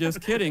added, I'm just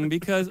kidding,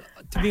 because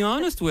to be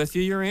honest with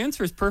you, your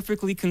answer is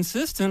perfectly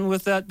consistent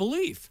with that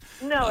belief.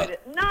 No, it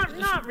is.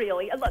 Not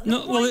really.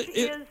 The point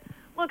is,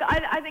 look,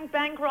 I think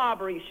bank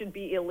robbery should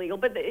be illegal,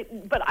 but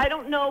I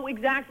don't know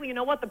exactly,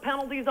 what the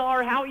penalties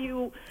are, how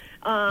you,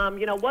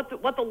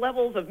 what the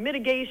levels of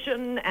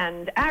mitigation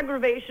and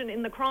aggravation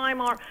in the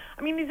crime are.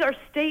 I mean, these are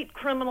state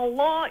criminal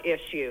law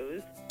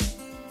issues.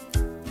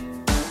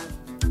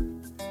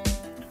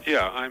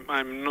 Yeah, I'm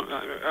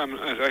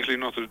actually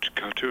not a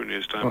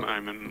cartoonist.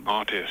 I'm an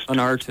artist. An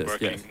artist,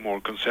 working yes. more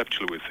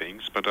conceptually with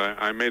things. But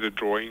I made a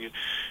drawing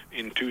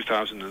in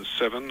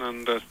 2007,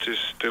 and that is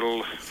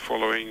still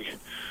following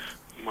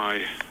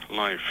my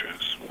life.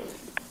 Yes.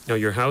 Now,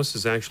 your house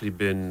has actually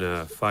been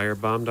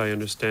firebombed, I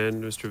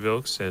understand, Mr.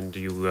 Vilks, and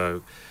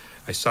you.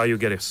 I saw you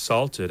get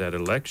assaulted at a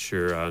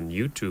lecture on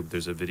YouTube.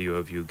 There's a video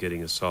of you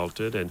getting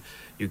assaulted, and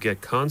you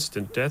get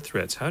constant death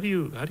threats. How do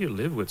you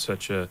live with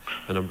such an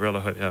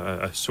umbrella,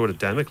 a sort of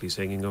Damocles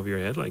hanging over your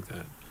head like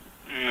that?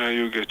 Yeah,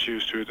 you get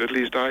used to it. At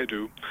least I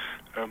do.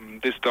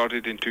 This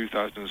started in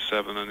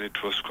 2007, and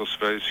it was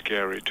very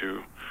scary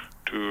to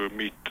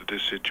meet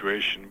this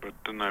situation. But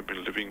then I've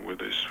been living with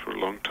this for a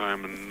long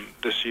time, and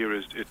this year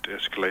it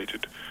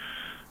escalated.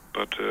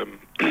 But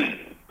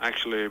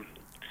actually,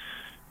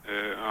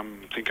 I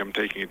think I'm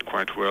taking it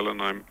quite well,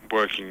 and I'm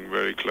working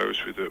very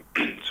close with the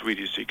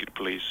Swedish Secret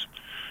Police.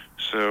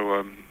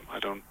 So I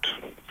don't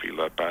feel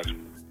that bad.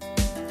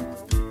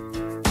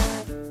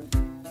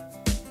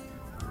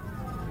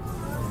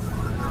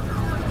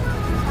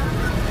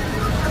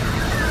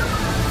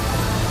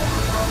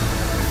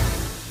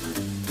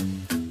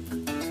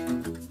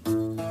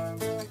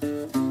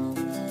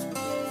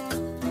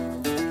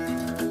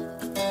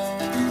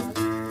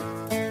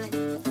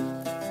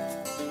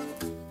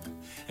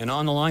 And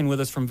on the line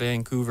with us from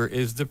Vancouver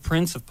is the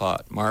Prince of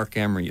Pot, Mark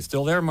Emery. You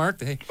still there, Mark?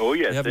 They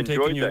haven't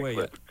taken you away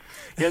yet.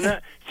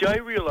 See, I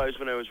realized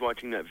when I was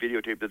watching that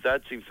videotape that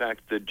that's in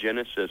fact the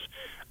genesis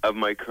of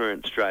my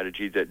current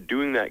strategy, that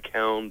doing that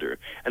calendar,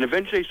 and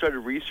eventually I started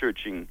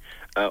researching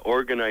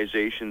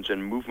organizations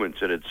and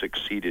movements that had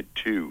succeeded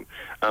too,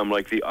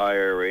 like the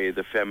IRA,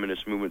 the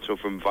feminist movement. So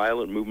from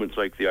violent movements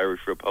like the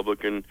Irish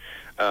Republican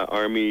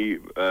Army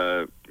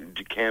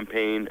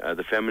campaign,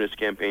 the feminist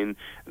campaign,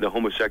 the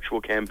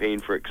homosexual campaign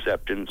for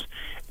acceptance.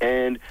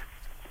 And,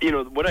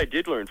 what I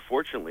did learn,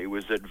 fortunately,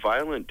 was that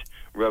violent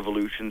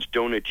revolutions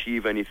don't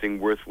achieve anything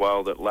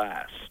worthwhile that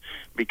lasts,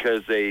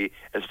 because they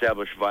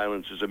establish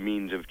violence as a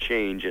means of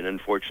change, and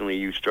unfortunately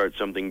you start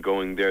something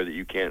going there that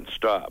you can't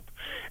stop.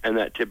 And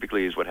that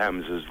typically is what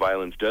happens, is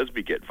violence does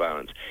beget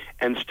violence.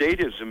 And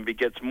statism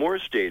begets more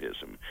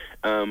statism.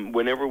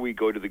 Whenever we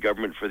go to the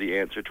government for the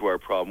answer to our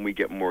problem, we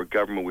get more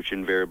government, which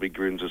invariably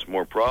brings us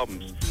more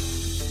problems.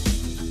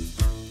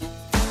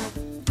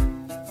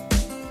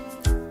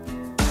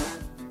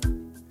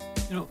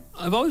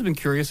 I've always been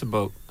curious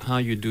about how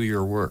you do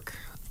your work.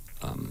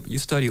 You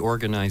study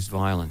organized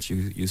violence.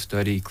 You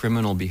study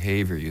criminal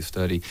behavior. You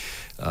study,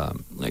 I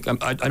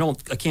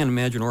can't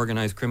imagine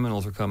organized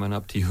criminals are coming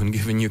up to you and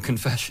giving you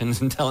confessions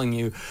and telling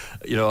you,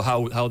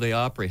 how they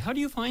operate. How do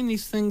you find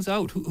these things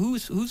out?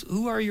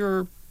 Who are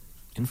your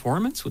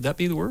informants? Would that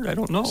be the word? I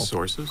don't know.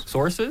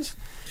 Sources?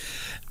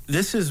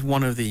 This is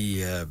one of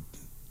the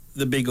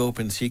big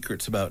open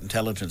secrets about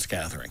intelligence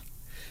gathering.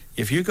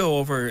 If you go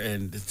over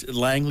in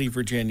Langley,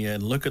 Virginia,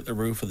 and look at the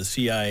roof of the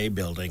CIA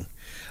building,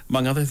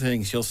 among other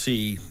things, you'll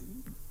see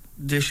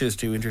dishes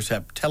to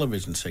intercept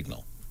television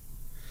signal.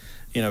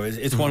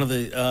 It's one of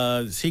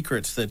the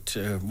secrets that,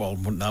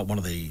 not one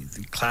of the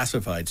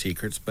classified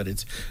secrets, but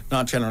it's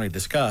not generally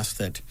discussed,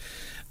 that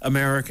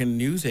American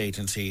news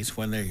agencies,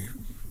 when their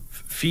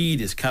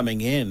feed is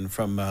coming in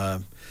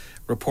from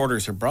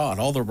reporters abroad,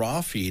 all the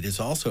raw feed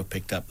is also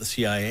picked up the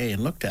CIA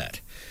and looked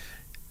at.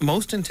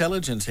 Most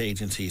intelligence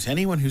agencies,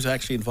 anyone who's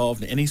actually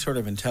involved in any sort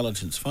of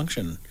intelligence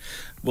function,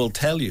 will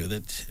tell you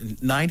that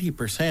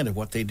 90% of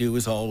what they do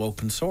is all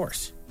open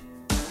source.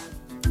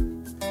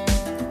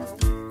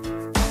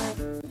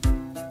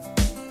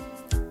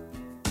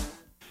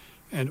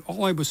 And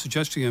all I was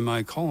suggesting in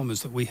my column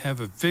is that we have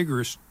a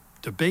vigorous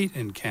debate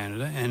in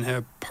Canada and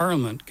have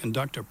Parliament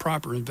conduct a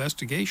proper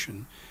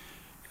investigation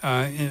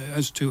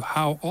as to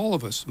how all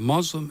of us,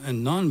 Muslim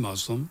and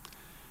non-Muslim,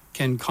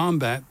 can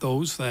combat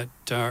those that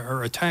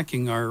are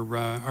attacking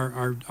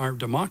our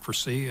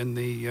democracy in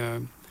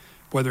the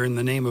whether in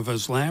the name of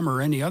Islam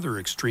or any other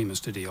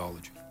extremist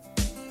ideology.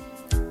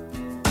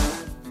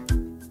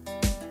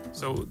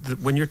 So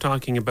when you're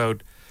talking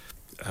about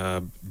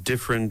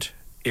different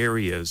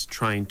areas,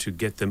 trying to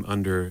get them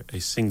under a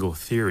single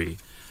theory.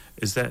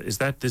 Is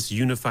that this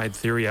unified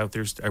theory out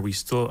there? Are we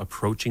still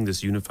approaching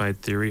this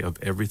unified theory of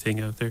everything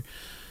out there?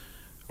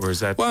 Or is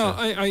that... Well,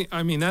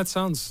 I mean, that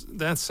sounds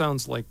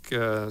like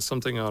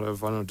something out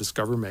of, I don't know,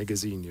 Discover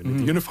magazine,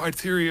 the unified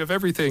theory of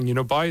everything,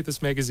 buy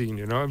this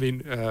magazine, I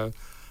mean,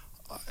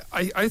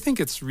 I think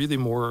it's really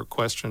more a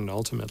question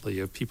ultimately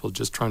of people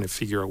just trying to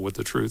figure out what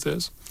the truth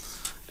is.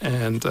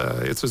 And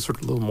it's a sort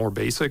of a little more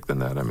basic than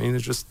that. I mean,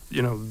 it's just,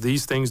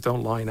 these things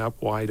don't line up.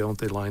 Why don't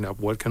they line up?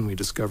 What can we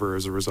discover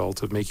as a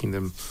result of making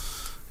them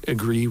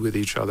agree with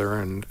each other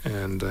and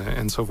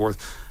so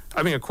forth?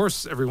 I mean, of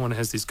course, everyone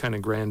has these kind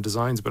of grand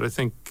designs, but I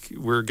think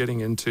we're getting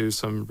into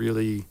some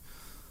really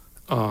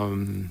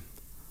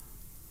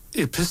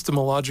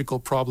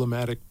epistemologically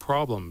problematic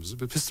problems.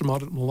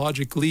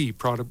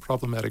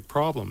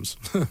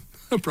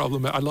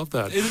 I love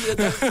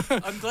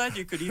that. I'm glad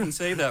you could even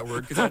say that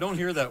word, because I don't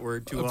hear that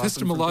word too often.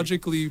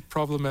 Epistemologically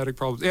problematic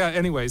problems. Yeah,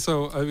 anyway,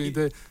 so, I mean,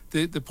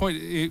 the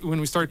point,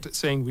 when we start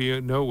saying we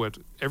know what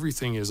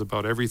everything is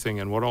about everything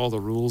and what all the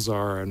rules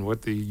are and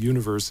what the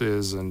universe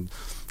is, and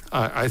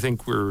I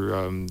think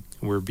we're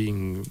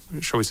being,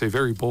 shall we say,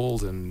 very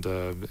bold and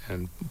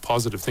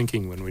positive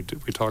thinking when we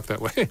talk that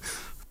way.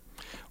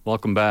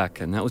 Welcome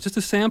back. And that was just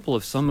a sample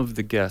of some of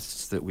the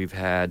guests that we've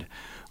had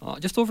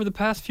just over the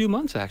past few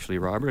months, actually,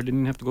 Robert. I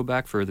didn't have to go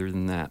back further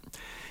than that.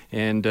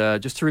 And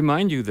just to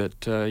remind you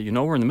that,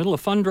 we're in the middle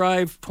of Fund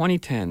Drive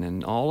 2010,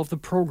 and all of the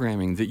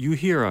programming that you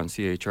hear on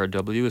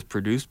CHRW is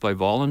produced by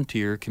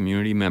volunteer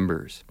community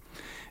members.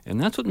 And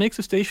that's what makes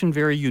the station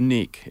very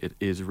unique. It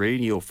is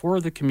radio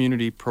for the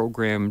community,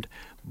 programmed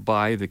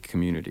by the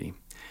community.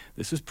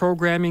 This is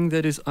programming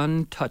that is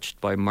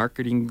untouched by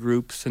marketing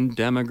groups and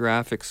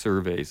demographic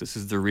surveys. This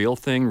is the real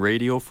thing,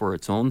 radio for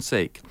its own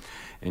sake.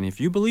 And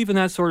if you believe in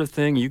that sort of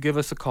thing, you give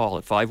us a call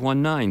at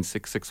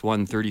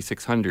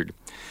 519-661-3600,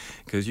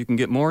 because you can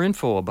get more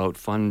info about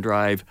Fund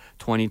Drive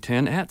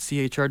 2010 at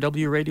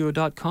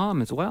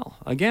chrwradio.com as well.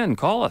 Again,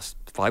 call us,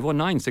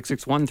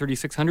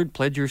 519-661-3600.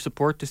 Pledge your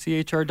support to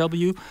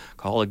CHRW.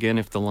 Call again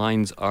if the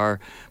lines are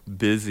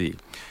busy.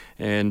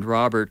 And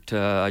Robert,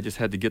 I just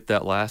had to get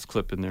that last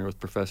clip in there with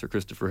Professor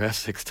Christopher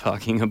Essex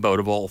talking about,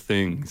 of all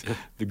things,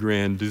 the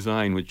grand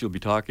design, which you'll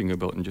be talking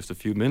about in just a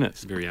few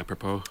minutes. Very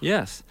apropos.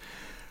 Yes.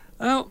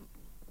 Well,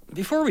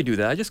 before we do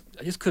that, I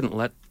just couldn't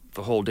let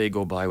the whole day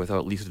go by without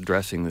at least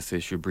addressing this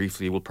issue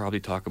briefly. We'll probably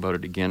talk about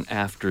it again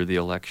after the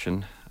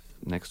election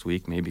next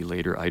week, maybe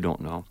later, I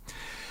don't know.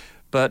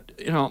 But,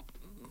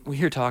 we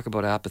hear talk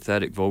about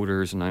apathetic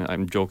voters, and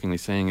I'm jokingly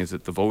saying, is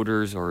it the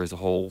voters or is the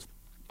whole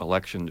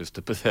election just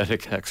a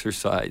pathetic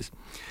exercise?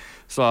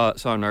 Saw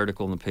an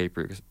article in the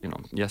paper,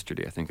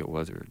 yesterday I think it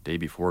was, or the day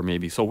before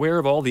maybe. So where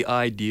have all the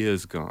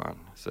ideas gone,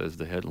 says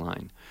the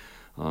headline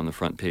on the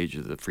front page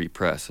of the Free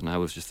Press. And I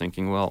was just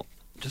thinking, well,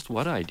 just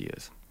what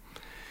ideas?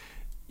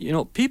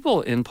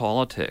 People in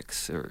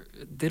politics,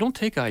 they don't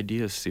take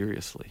ideas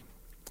seriously.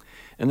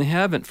 And they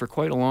haven't for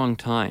quite a long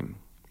time.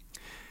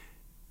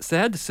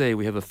 Sad to say,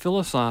 we have a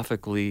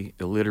philosophically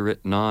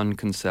illiterate,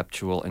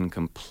 non-conceptual, and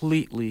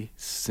completely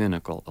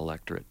cynical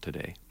electorate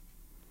today.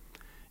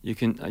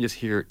 I just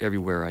hear it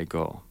everywhere I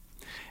go.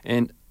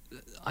 And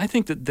I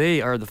think that they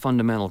are the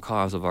fundamental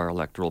cause of our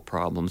electoral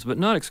problems, but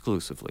not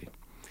exclusively.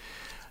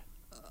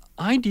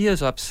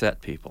 Ideas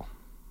upset people.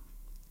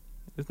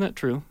 Isn't that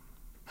true?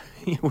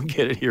 We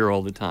get it here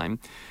all the time.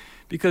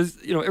 Because,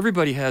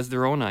 everybody has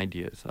their own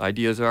ideas.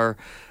 Ideas are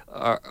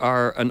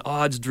an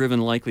odds-driven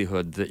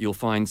likelihood that you'll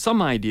find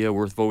some idea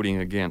worth voting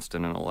against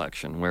in an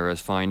election, whereas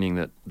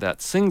finding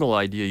that single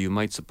idea you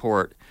might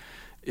support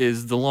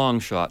is the long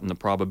shot in the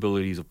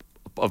probabilities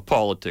of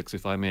politics,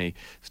 if I may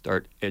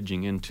start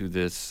edging into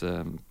this,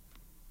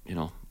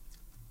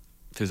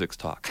 physics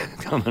talk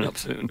coming up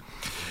soon.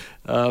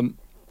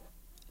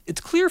 It's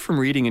clear from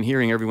reading and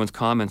hearing everyone's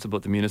comments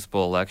about the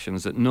municipal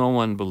elections that no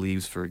one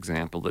believes, for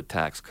example, that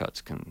tax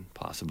cuts can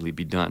possibly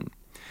be done.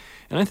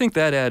 And I think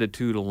that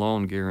attitude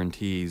alone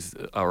guarantees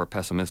our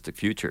pessimistic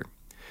future.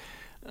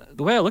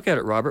 The way I look at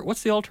it, Robert,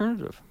 what's the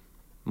alternative?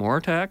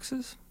 More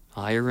taxes?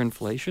 Higher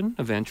inflation?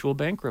 Eventual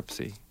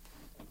bankruptcy?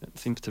 It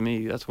seems to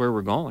me that's where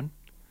we're going.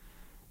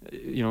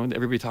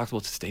 Everybody talks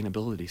about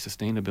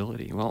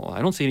sustainability. Well,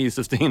 I don't see any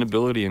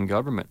sustainability in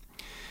government.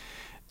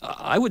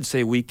 I would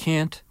say we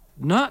can't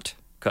not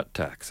cut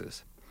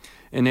taxes.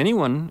 And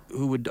anyone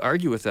who would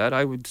argue with that,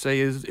 I would say,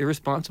 is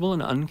irresponsible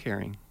and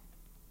uncaring.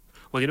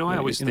 Well, I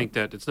always think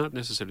that it's not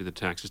necessarily the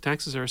taxes.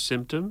 Taxes are a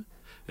symptom.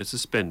 It's the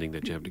spending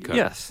that you have to cut.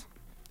 Yes.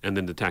 And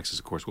then the taxes,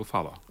 of course, will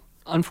follow.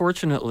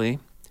 Unfortunately,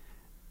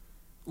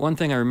 one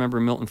thing I remember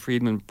Milton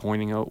Friedman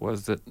pointing out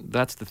was that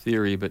that's the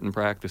theory, but in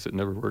practice it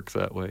never works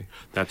that way.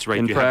 That's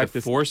right. You have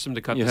to force them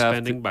to cut the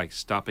spending by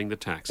stopping the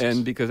taxes.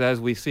 And because, as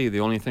we see,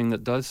 the only thing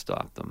that does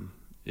stop them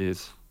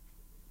is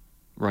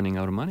running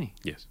out of money.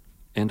 Yes.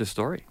 End of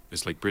story.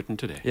 It's like Britain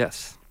today.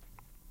 Yes.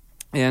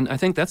 And I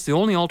think that's the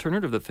only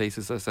alternative that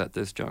faces us at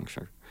this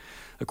juncture.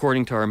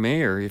 According to our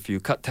mayor, if you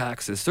cut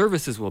taxes,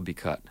 services will be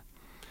cut.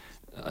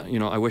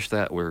 I wish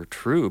that were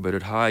true, but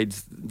it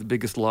hides the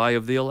biggest lie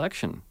of the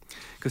election.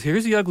 Because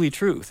here's the ugly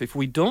truth. If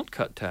we don't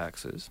cut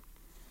taxes,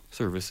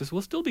 services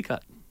will still be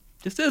cut,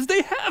 just as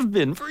they have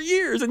been for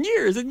years and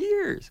years and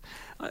years.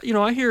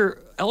 I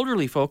hear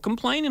elderly folk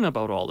complaining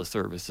about all the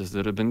services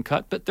that have been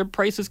cut, but their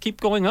prices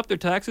keep going up, their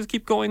taxes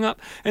keep going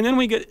up, and then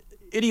we get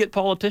idiot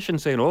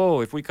politicians saying,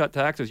 oh, if we cut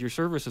taxes, your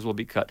services will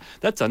be cut.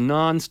 That's a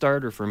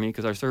non-starter for me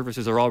because our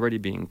services are already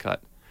being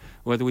cut.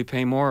 Whether we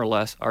pay more or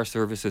less, our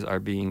services are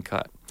being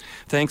cut.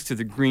 Thanks to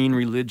the green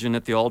religion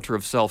at the altar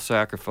of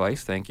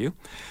self-sacrifice, thank you,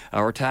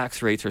 our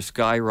tax rates are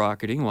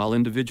skyrocketing while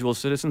individual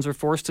citizens are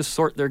forced to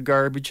sort their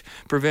garbage,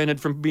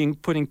 prevented from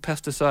putting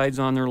pesticides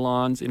on their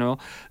lawns,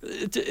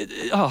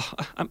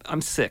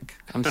 I'm sick.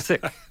 I'm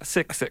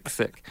sick,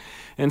 sick.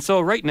 And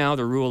so right now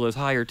the rule is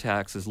higher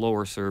taxes,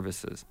 lower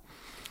services.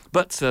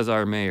 But, says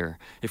our mayor,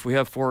 if we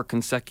have 4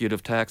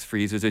 consecutive tax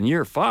freezes in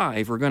year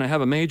 5, we're going to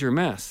have a major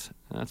mess.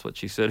 That's what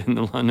she said in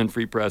the London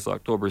Free Press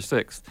October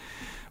 6th.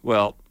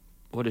 Well,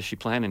 what is she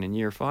planning in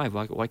year 5?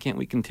 Why can't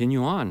we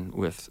continue on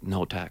with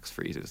no tax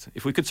freezes?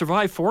 If we could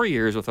survive 4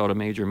 years without a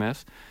major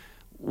mess,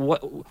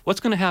 what's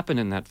going to happen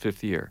in that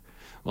 5th year?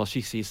 Well,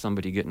 she sees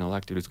somebody getting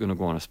elected who's going to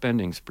go on a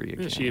spending spree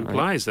again. She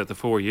implies that the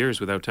 4 years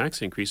without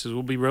tax increases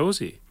will be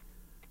rosy.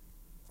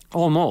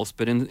 Almost,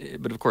 but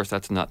of course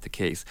that's not the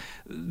case.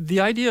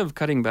 The idea of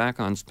cutting back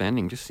on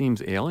spending just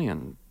seems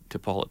alien to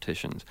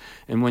politicians.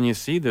 And when you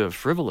see the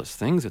frivolous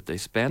things that they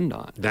spend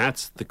on...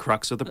 That's the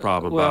crux of the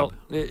problem, well,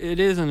 Bob. It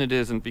is and it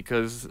isn't,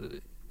 because...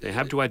 They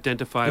have to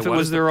identify if what it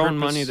was is their the own purpose.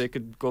 money, they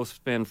could go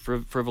spend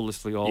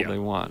frivolously all they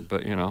want.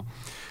 But,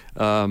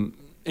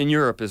 in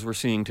Europe, as we're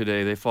seeing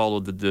today, they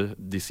followed the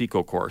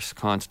DeSico course,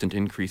 constant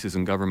increases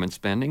in government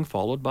spending,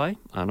 followed by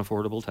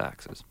unaffordable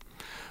taxes.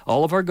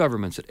 All of our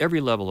governments at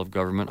every level of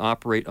government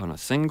operate on a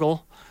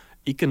single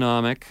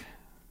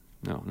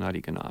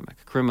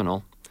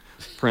criminal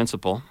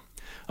principle,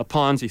 a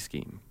Ponzi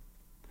scheme,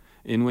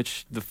 in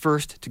which the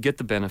first to get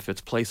the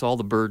benefits place all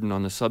the burden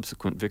on the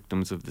subsequent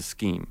victims of the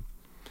scheme.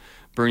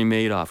 Bernie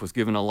Madoff was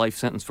given a life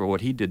sentence for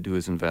what he did to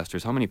his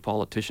investors. How many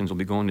politicians will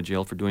be going to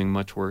jail for doing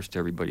much worse to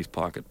everybody's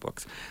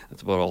pocketbooks?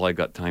 That's about all I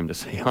got time to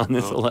say on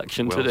this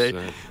election today.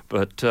 Said.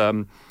 But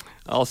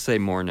I'll say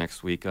more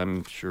next week.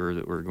 I'm sure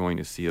that we're going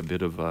to see a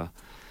bit of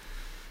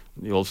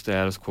the old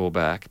status quo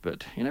back,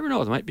 but you never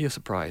know. There might be a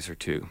surprise or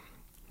two.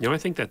 I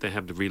think that they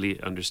have to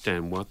really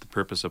understand what the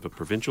purpose of a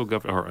provincial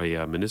government or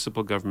a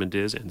municipal government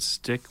is and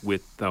stick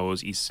with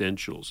those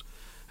essentials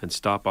and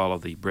stop all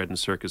of the bread and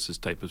circuses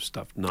type of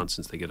stuff,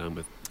 nonsense they get on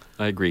with.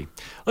 I agree.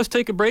 Let's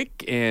take a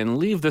break and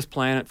leave this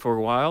planet for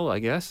a while, I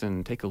guess,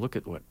 and take a look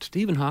at what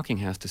Stephen Hawking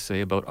has to say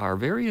about our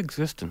very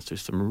existence.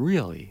 There's some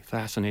really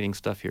fascinating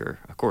stuff here,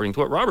 according to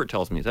what Robert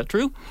tells me. Is that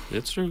true?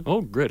 It's true. Oh,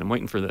 good. I'm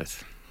waiting for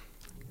this.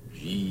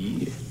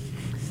 G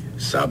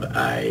sub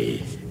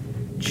I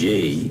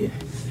J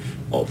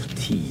of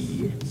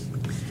T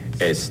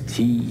as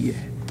T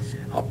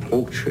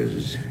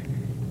approaches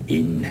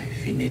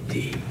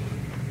infinity.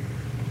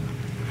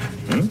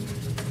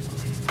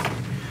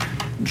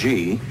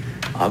 G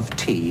of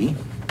T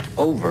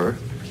over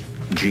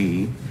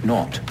G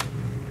naught.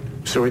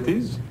 So it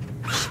is.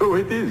 So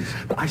it is.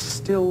 But I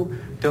still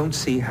don't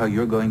see how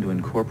you're going to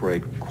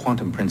incorporate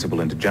quantum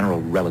principle into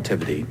general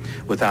relativity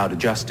without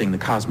adjusting the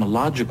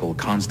cosmological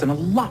constant a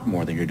lot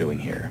more than you're doing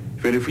here.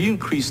 Well, if we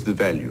increase the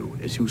value,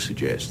 as you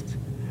suggest,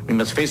 we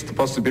must face the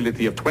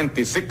possibility of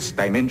 26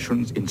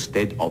 dimensions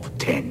instead of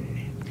 10.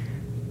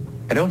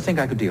 I don't think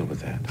I could deal with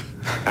that.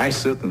 I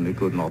certainly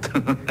could not.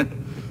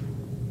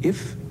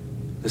 If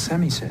the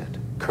semi-set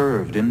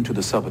curved into the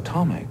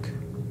subatomic,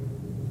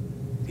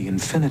 the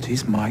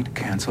infinities might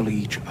cancel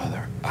each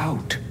other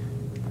out.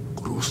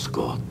 Grüß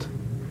Gott.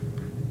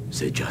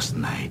 Say just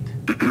night.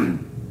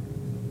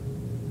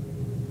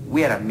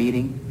 We had a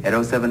meeting at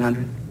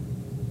 0700.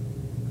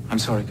 I'm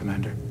sorry,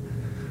 Commander.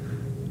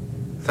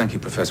 Thank you,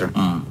 Professor.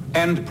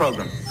 End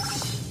program.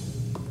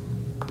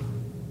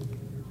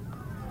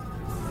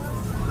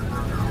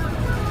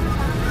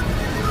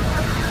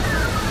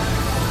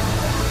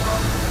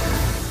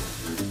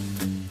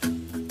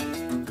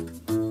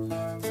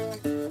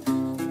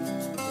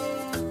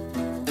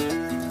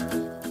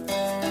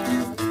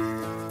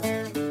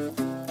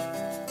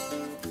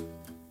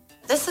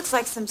 This looks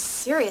like some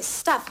serious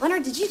stuff.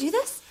 Leonard, did you do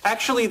this?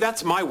 Actually,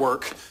 that's my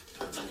work.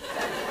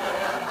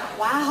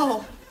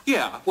 Wow.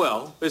 Yeah,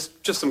 well, it's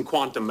just some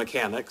quantum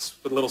mechanics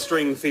with a little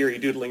string theory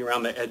doodling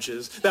around the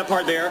edges. That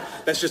part there,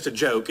 that's just a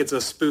joke. It's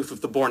a spoof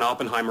of the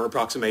Born-Oppenheimer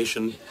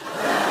approximation.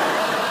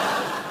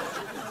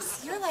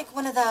 So you're like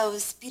one of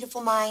those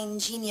beautiful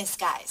mind genius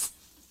guys.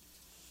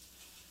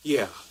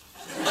 Yeah.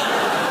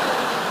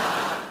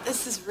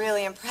 This is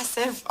really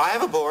impressive. I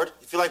have a board.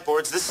 If you like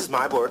boards, this is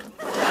my board.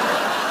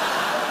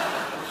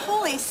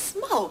 Holy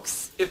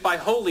smokes. If by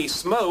holy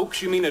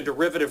smokes you mean a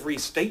derivative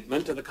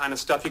restatement of the kind of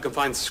stuff you can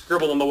find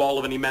scribbled on the wall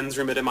of any men's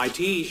room at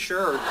MIT,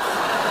 sure.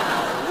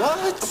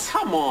 What?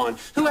 Come on.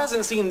 Who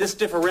hasn't seen this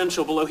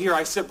differential below here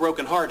I sit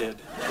broken-hearted?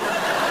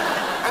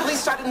 At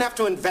least I didn't have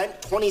to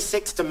invent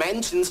 26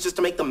 dimensions just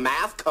to make the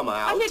math come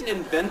out. I didn't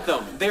invent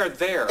them. They're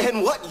there.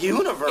 In what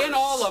universe? In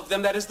all of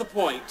them, that is the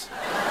point.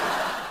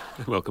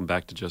 Welcome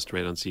back to Just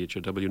Right on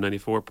CHRW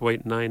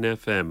 94.9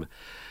 FM.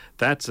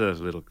 That's a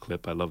little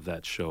clip. I love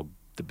that show,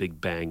 The Big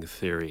Bang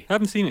Theory.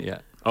 Haven't seen it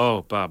yet.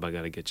 Oh, Bob, I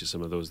got to get you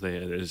some of those.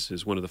 It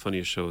is one of the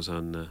funniest shows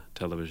on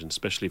television,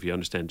 especially if you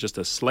understand just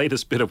the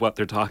slightest bit of what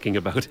they're talking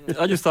about.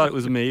 I just thought it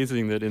was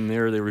amazing that in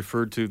there they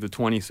referred to the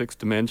 26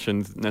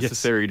 dimensions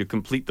necessary to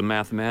complete the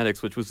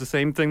mathematics, which was the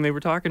same thing they were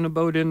talking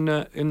about in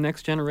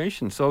Next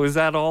Generation. So is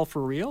that all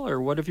for real, or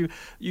what have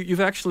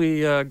you've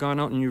actually gone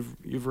out and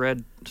you've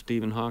read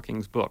Stephen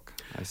Hawking's book?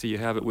 I see you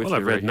have it with you.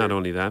 Well, I've read right not here.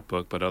 only that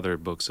book, but other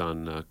books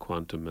on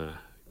quantum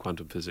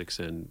physics,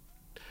 and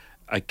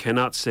I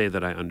cannot say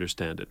that I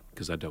understand it,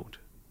 because I don't.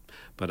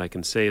 But I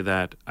can say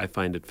that I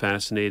find it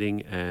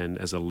fascinating, and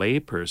as a lay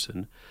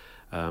person,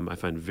 I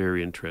find it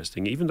very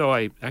interesting, even though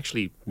I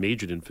actually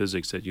majored in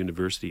physics at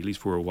university, at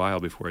least for a while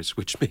before I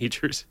switched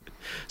majors.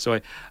 So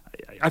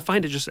I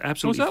find it just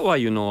absolutely... So is that why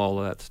you know all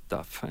that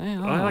stuff?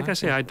 Like I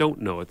say, I don't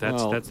know it.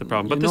 That's the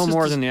problem. But this know is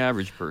more than the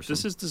average person.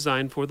 This is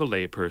designed for the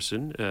lay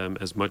person,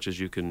 as much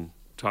as you can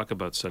talk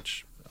about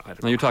such... I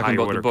don't know, you're talking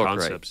about the higher-order book,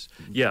 concepts.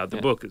 right? Yeah, the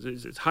book.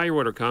 It's higher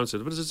order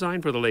concepts, but it's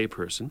designed for the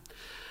layperson.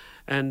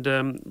 And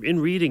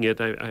in reading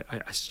it, I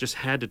just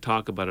had to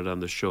talk about it on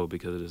the show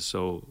because it is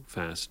so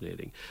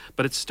fascinating.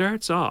 But it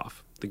starts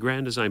off, the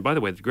grand design. By the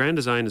way, the grand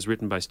design is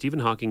written by Stephen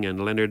Hawking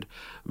and Leonard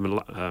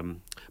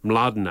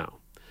Mlodinow.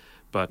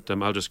 But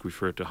I'll just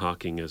refer to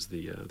Hawking as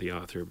the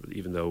author,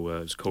 even though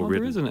it's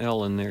co-written. There is an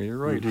L in there, you're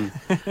right.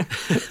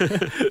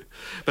 Mm-hmm.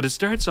 But it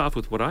starts off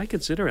with what I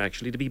consider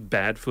actually to be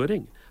bad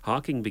footing.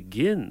 Hawking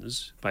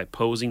begins by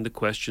posing the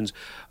questions,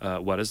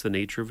 what is the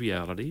nature of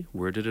reality?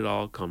 Where did it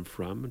all come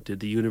from? Did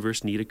the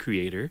universe need a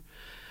creator?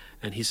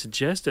 And he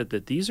suggested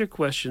that these are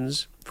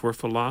questions for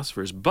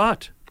philosophers,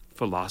 but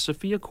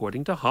philosophy,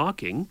 according to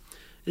Hawking,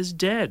 is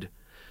dead.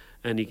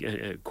 And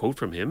a quote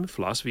from him,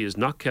 philosophy is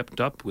not kept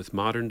up with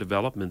modern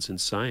developments in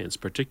science,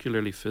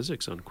 particularly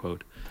physics,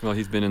 unquote. Well,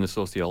 he's been in the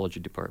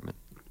sociology department.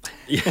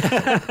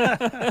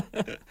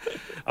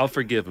 I'll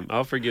forgive him.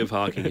 I'll forgive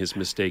Hawking his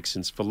mistakes,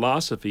 since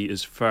philosophy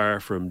is far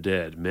from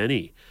dead.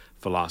 Many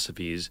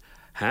philosophies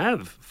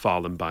have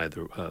fallen by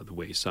the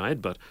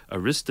wayside, but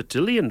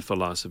Aristotelian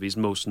philosophies,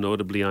 most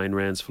notably Ayn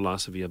Rand's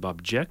philosophy of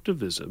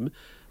objectivism,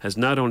 has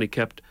not only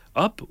kept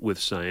up with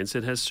science,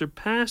 it has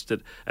surpassed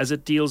it, as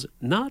it deals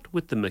not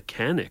with the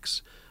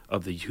mechanics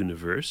of the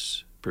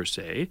universe, per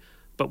se,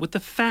 but with the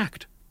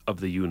fact of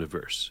the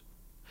universe.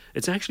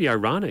 It's actually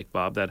ironic,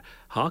 Bob, that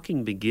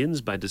Hawking begins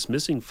by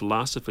dismissing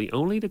philosophy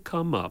only to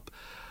come up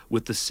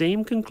with the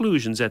same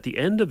conclusions at the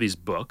end of his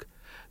book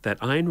that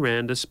Ayn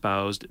Rand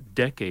espoused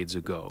decades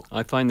ago.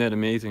 I find that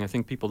amazing. I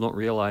think people don't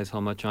realize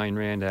how much Ayn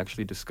Rand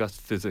actually discussed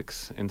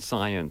physics and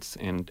science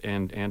and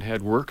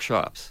had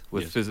workshops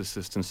with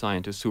physicists and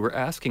scientists who were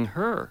asking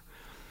her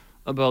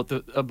about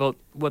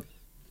what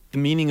the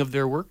meaning of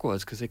their work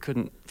was, because they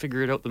couldn't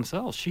figure it out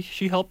themselves.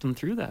 She helped them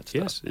through that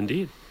stuff. Yes,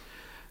 indeed.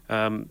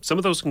 Some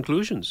of those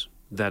conclusions,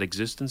 that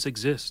existence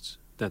exists,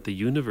 that the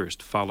universe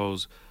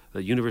follows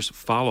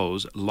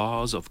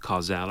laws of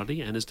causality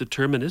and is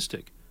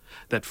deterministic,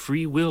 that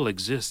free will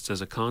exists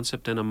as a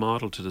concept and a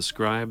model to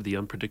describe the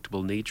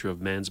unpredictable nature of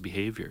man's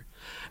behavior,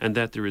 and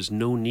that there is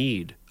no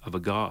need of a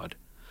God.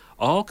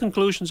 All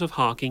conclusions of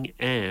Hawking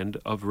and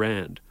of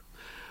Rand.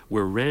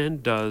 Where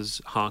Rand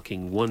does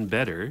Hawking one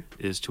better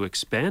is to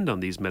expand on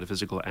these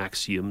metaphysical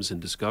axioms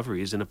and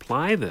discoveries and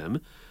apply them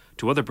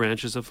to other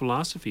branches of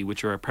philosophy,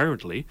 which are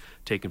apparently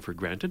taken for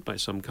granted by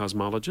some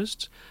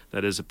cosmologists,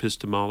 that is,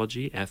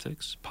 epistemology,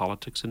 ethics,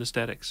 politics, and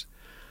aesthetics.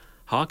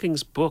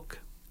 Hawking's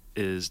book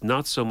is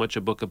not so much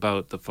a book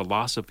about the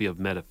philosophy of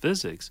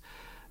metaphysics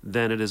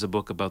than it is a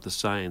book about the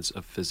science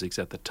of physics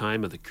at the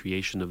time of the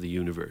creation of the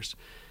universe.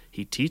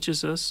 He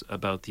teaches us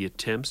about the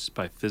attempts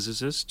by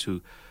physicists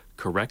to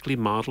correctly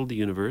model the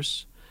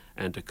universe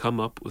and to come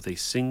up with a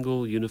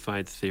single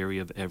unified theory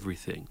of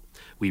everything.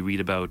 We read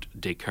about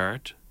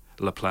Descartes,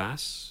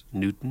 Laplace,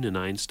 Newton, and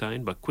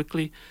Einstein, but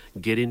quickly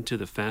get into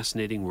the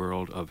fascinating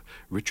world of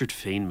Richard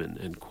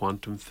Feynman and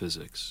quantum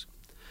physics.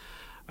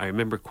 I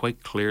remember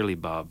quite clearly,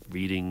 Bob,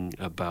 reading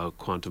about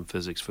quantum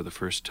physics for the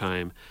first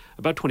time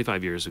about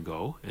 25 years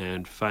ago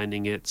and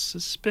finding it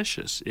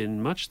suspicious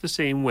in much the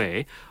same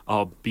way,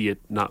 albeit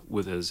not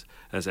with as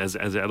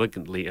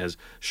elegantly as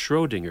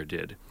Schrödinger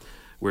did.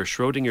 Where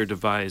Schrödinger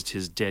devised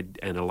his dead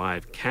and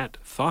alive cat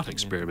thought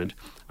experiment,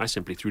 I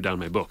simply threw down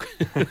my book.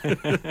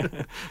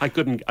 I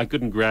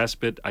couldn't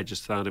grasp it. I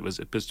just thought it was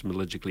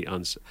epistemologically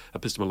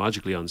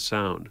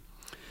unsound.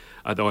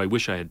 Although I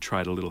wish I had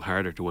tried a little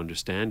harder to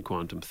understand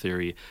quantum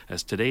theory,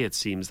 as today it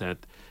seems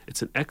that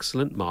it's an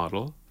excellent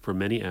model for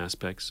many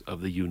aspects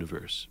of the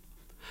universe.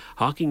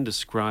 Hawking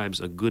describes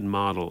a good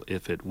model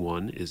if it,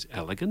 1, is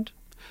elegant,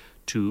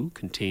 2,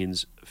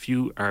 contains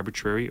few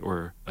arbitrary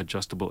or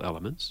adjustable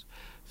elements,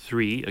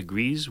 3,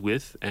 agrees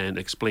with and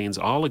explains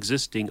all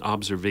existing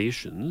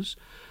observations,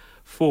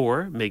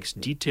 4, makes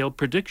detailed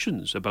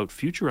predictions about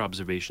future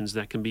observations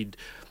that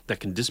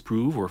can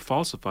disprove or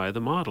falsify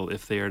the model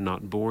if they are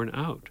not borne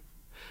out.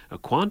 A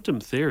quantum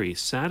theory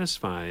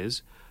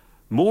satisfies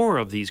more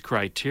of these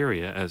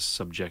criteria, as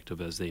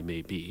subjective as they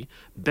may be,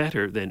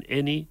 better than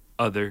any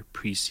other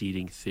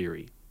preceding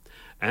theory.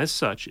 As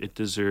such, it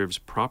deserves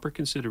proper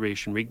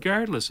consideration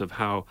regardless of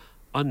how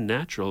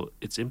unnatural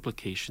its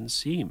implications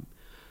seem.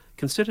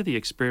 Consider the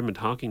experiment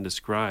Hawking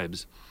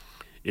describes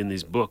in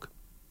his book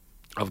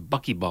of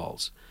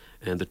buckyballs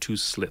and the two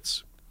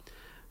slits.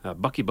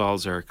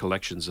 Buckyballs are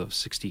collections of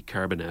 60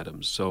 carbon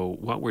atoms. So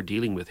what we're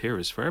dealing with here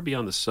is far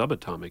beyond the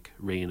subatomic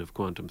reign of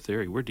quantum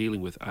theory. We're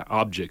dealing with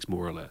objects,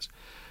 more or less,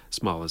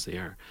 small as they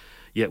are.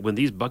 Yet when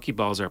these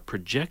buckyballs are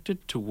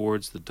projected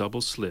towards the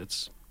double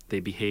slits, they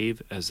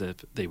behave as if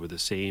they were the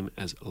same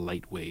as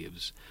light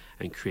waves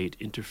and create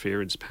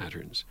interference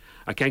patterns.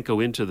 I can't go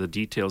into the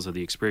details of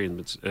the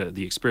experiment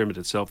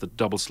itself, the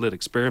double slit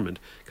experiment,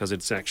 because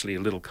it's actually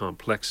a little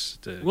complex.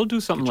 We'll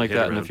do something like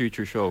that in a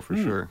future show for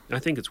sure. I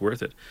think it's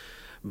worth it.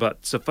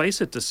 But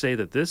suffice it to say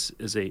that this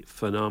is a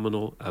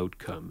phenomenal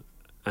outcome,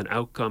 an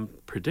outcome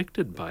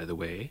predicted, by the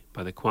way,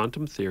 by the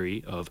quantum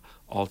theory of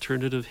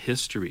alternative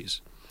histories.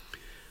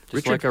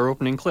 Just like our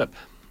opening clip.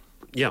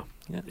 Yeah,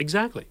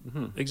 exactly.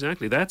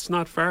 Exactly. That's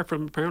not far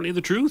from apparently the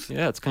truth.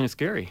 Yeah, it's kind of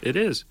scary. It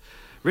is.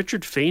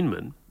 Richard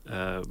Feynman,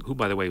 who,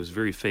 by the way, was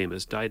very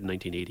famous, died in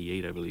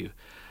 1988, I believe,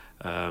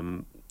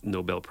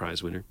 Nobel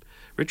Prize winner.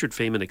 Richard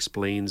Feynman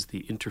explains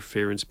the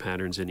interference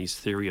patterns in his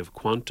theory of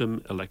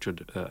quantum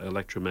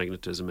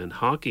electromagnetism, and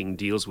Hawking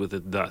deals with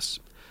it thus,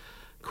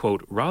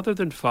 quote, rather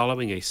than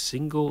following a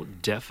single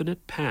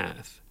definite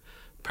path,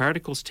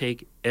 particles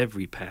take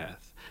every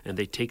path, and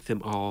they take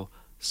them all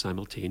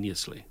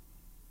simultaneously.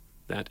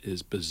 That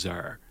is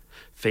bizarre.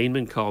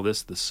 Feynman called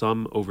this the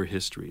sum over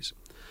histories.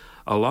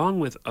 Along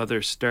with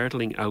other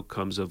startling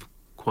outcomes of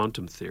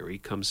quantum theory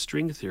comes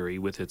string theory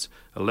with its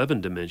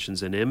 11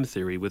 dimensions and M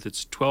theory with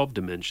its 12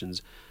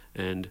 dimensions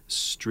and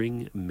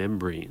string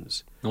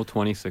membranes. No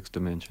 26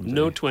 dimensions.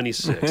 No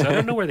 26. I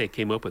don't know where they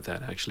came up with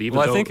that, actually.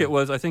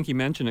 Well, I think you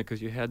mentioned it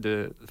because you had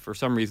to, for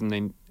some reason,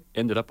 they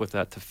ended up with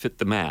that to fit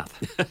the math.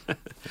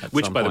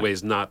 Which, by the way,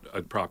 is not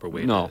a proper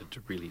way to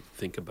really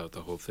think about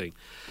the whole thing.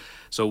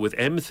 So with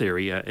M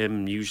theory,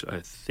 M usually,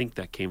 I think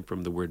that came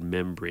from the word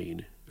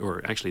membrane,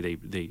 or actually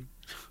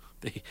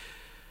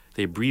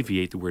they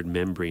abbreviate the word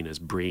membrane as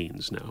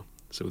brains now.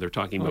 So they're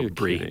talking about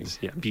brains.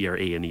 Yeah,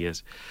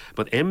 branes.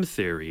 But M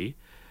theory,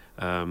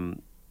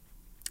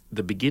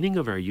 the beginning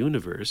of our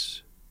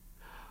universe,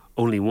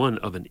 only one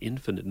of an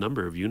infinite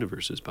number of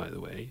universes, by the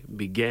way,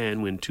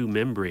 began when two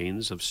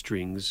membranes of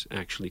strings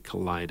actually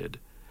collided.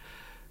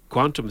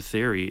 Quantum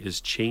theory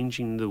is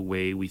changing the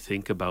way we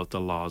think about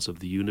the laws of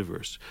the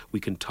universe. We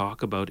can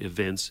talk about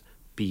events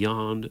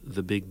beyond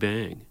the Big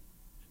Bang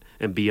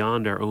and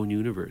beyond our own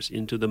universe,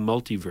 into the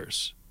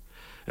multiverse.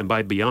 And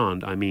by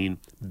beyond, I mean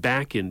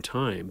back in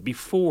time,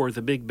 before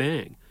the Big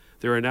Bang.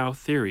 There are now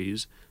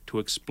theories to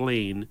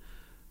explain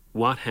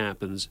what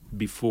happens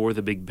before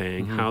the Big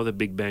Bang, how the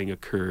Big Bang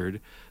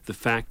occurred, the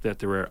fact that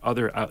there are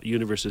other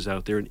universes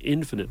out there, an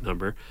infinite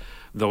number,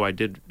 though I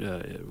did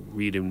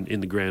read in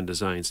The Grand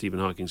Design, Stephen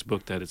Hawking's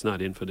book, that it's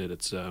not infinite,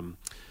 it's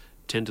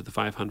 10 to the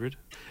 500.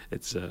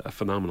 It's a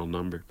phenomenal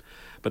number.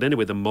 But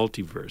anyway, the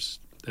multiverse,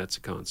 that's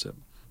a concept.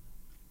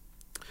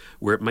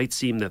 Where it might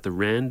seem that the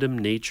random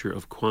nature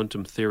of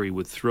quantum theory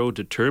would throw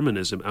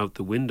determinism out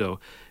the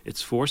window,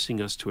 it's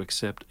forcing us to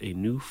accept a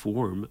new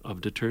form of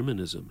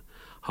determinism.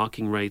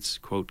 Hawking writes,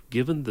 quote,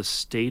 given the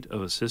state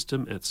of a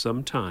system at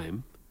some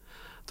time,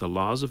 the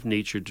laws of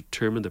nature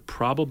determine the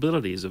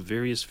probabilities of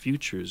various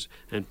futures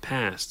and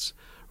pasts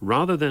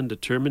rather than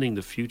determining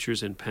the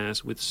futures and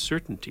past with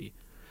certainty.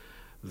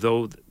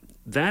 Though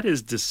that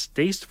is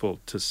distasteful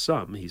to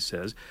some, he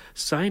says,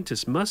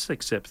 scientists must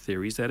accept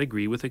theories that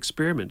agree with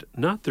experiment,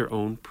 not their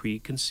own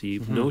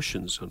preconceived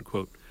notions,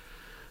 unquote.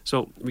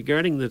 So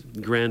regarding the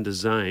Grand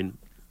Design,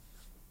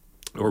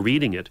 or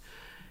reading it,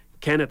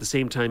 can at the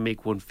same time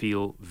make one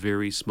feel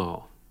very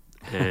small.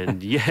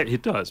 And yeah,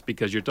 it does,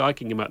 because you're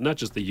talking about not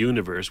just the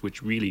universe,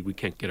 which really we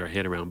can't get our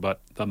head around,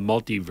 but the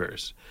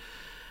multiverse.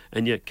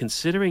 And yet,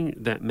 considering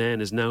that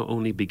man is now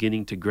only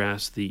beginning to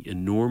grasp the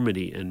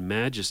enormity and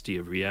majesty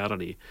of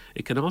reality,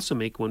 it can also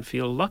make one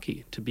feel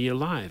lucky to be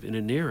alive in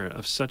an era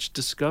of such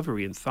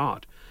discovery and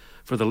thought.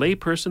 For the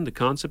layperson, the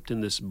concept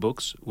in this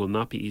book will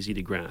not be easy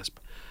to grasp.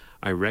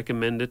 I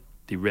recommend it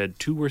be read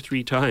 2 or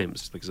 3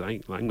 times, because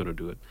I'm going to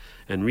do it,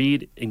 and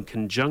read in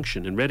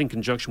conjunction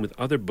with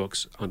other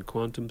books on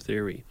quantum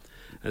theory.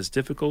 As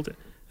difficult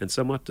and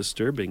somewhat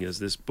disturbing as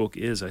this book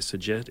is, I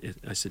suggest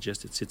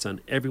it sits on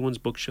everyone's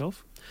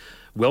bookshelf,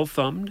 well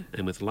thumbed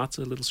and with lots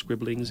of little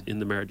scribblings in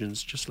the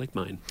margins, just like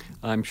mine.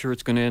 I'm sure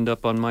it's going to end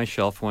up on my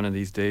shelf one of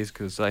these days,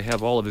 because I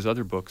have all of his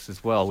other books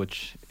as well,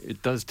 which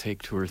it does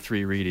take 2 or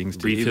 3 readings.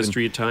 Brief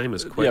History of Time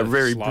is quite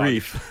very slog.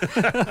 Brief.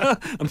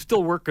 I'm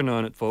still working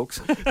on it, folks,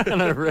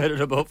 and I've read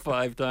it about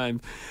 5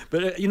 times.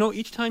 But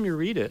each time you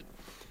read it,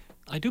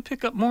 I do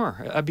pick up more.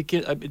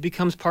 It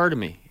becomes part of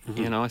me.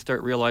 I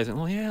start realizing,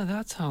 well, yeah,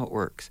 that's how it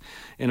works.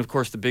 And of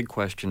course, the big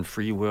question,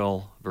 free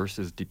will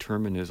versus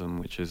determinism,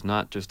 which is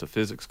not just a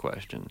physics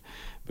question,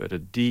 but a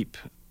deep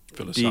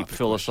deep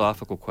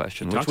philosophical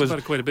question. He talks about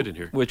it quite a bit in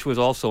here. Which was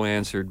also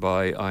answered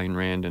by Ayn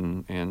Rand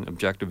and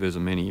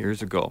Objectivism many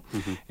years ago,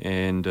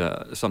 and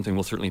something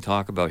we'll certainly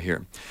talk about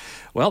here.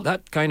 Well,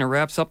 that kind of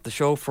wraps up the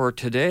show for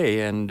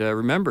today, and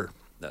remember,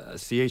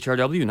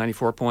 CHRW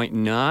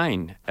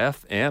 94.9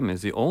 FM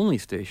is the only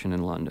station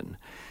in London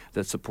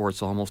that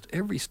supports almost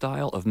every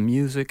style of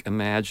music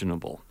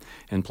imaginable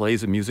and plays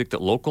the music that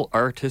local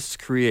artists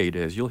create,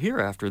 as you'll hear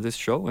after this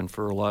show and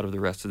for a lot of the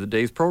rest of the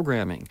day's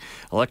programming.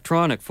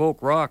 Electronic, folk,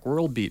 rock,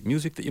 world beat,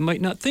 music that you might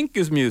not think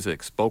is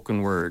music,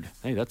 spoken word.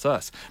 Hey, that's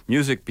us.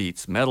 Music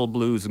beats, metal,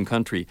 blues, and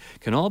country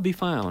can all be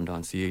found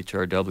on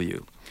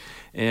CHRW.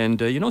 And,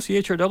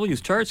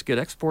 CHRW's charts get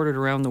exported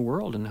around the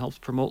world and helps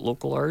promote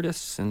local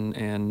artists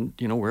and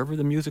wherever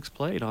the music's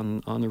played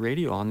on the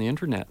radio, on the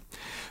internet.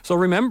 So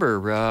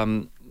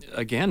remember,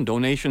 again,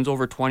 donations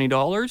over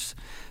 $20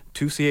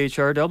 to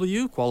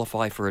CHRW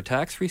qualify for a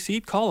tax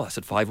receipt. Call us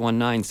at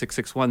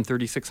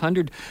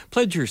 519-661-3600.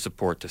 Pledge your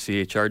support to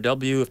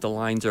CHRW. If the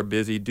lines are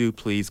busy, do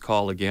please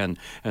call again.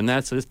 And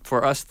that's it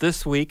for us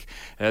this week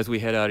as we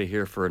head out of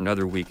here for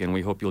another week. And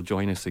we hope you'll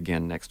join us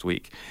again next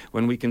week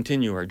when we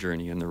continue our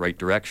journey in the right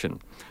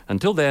direction.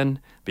 Until then,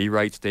 be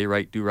right, stay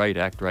right, do right,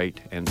 act right,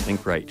 and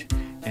think right.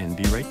 And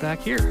be right back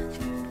here.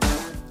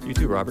 You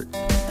too, Robert.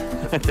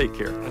 Take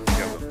care. I think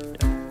I will.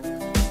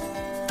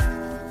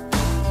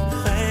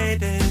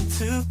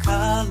 Into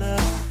color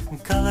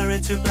and color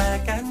into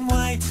black and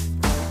white.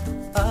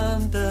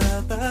 Under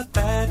the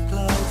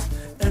bedclothes,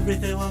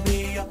 everything will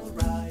be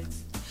alright.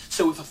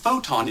 So if a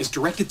photon is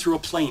directed through a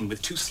plane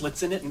with two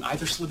slits in it and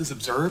either slit is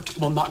observed, it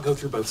will not go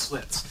through both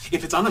slits.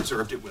 If it's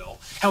unobserved, it will.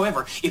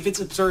 However, if it's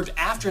observed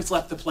after it's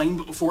left the plane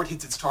but before it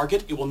hits its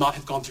target, it will not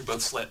have gone through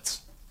both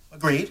slits.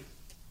 Agreed.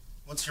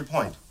 What's your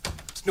point?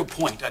 There's no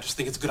point. I just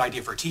think it's a good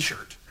idea for a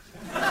t-shirt.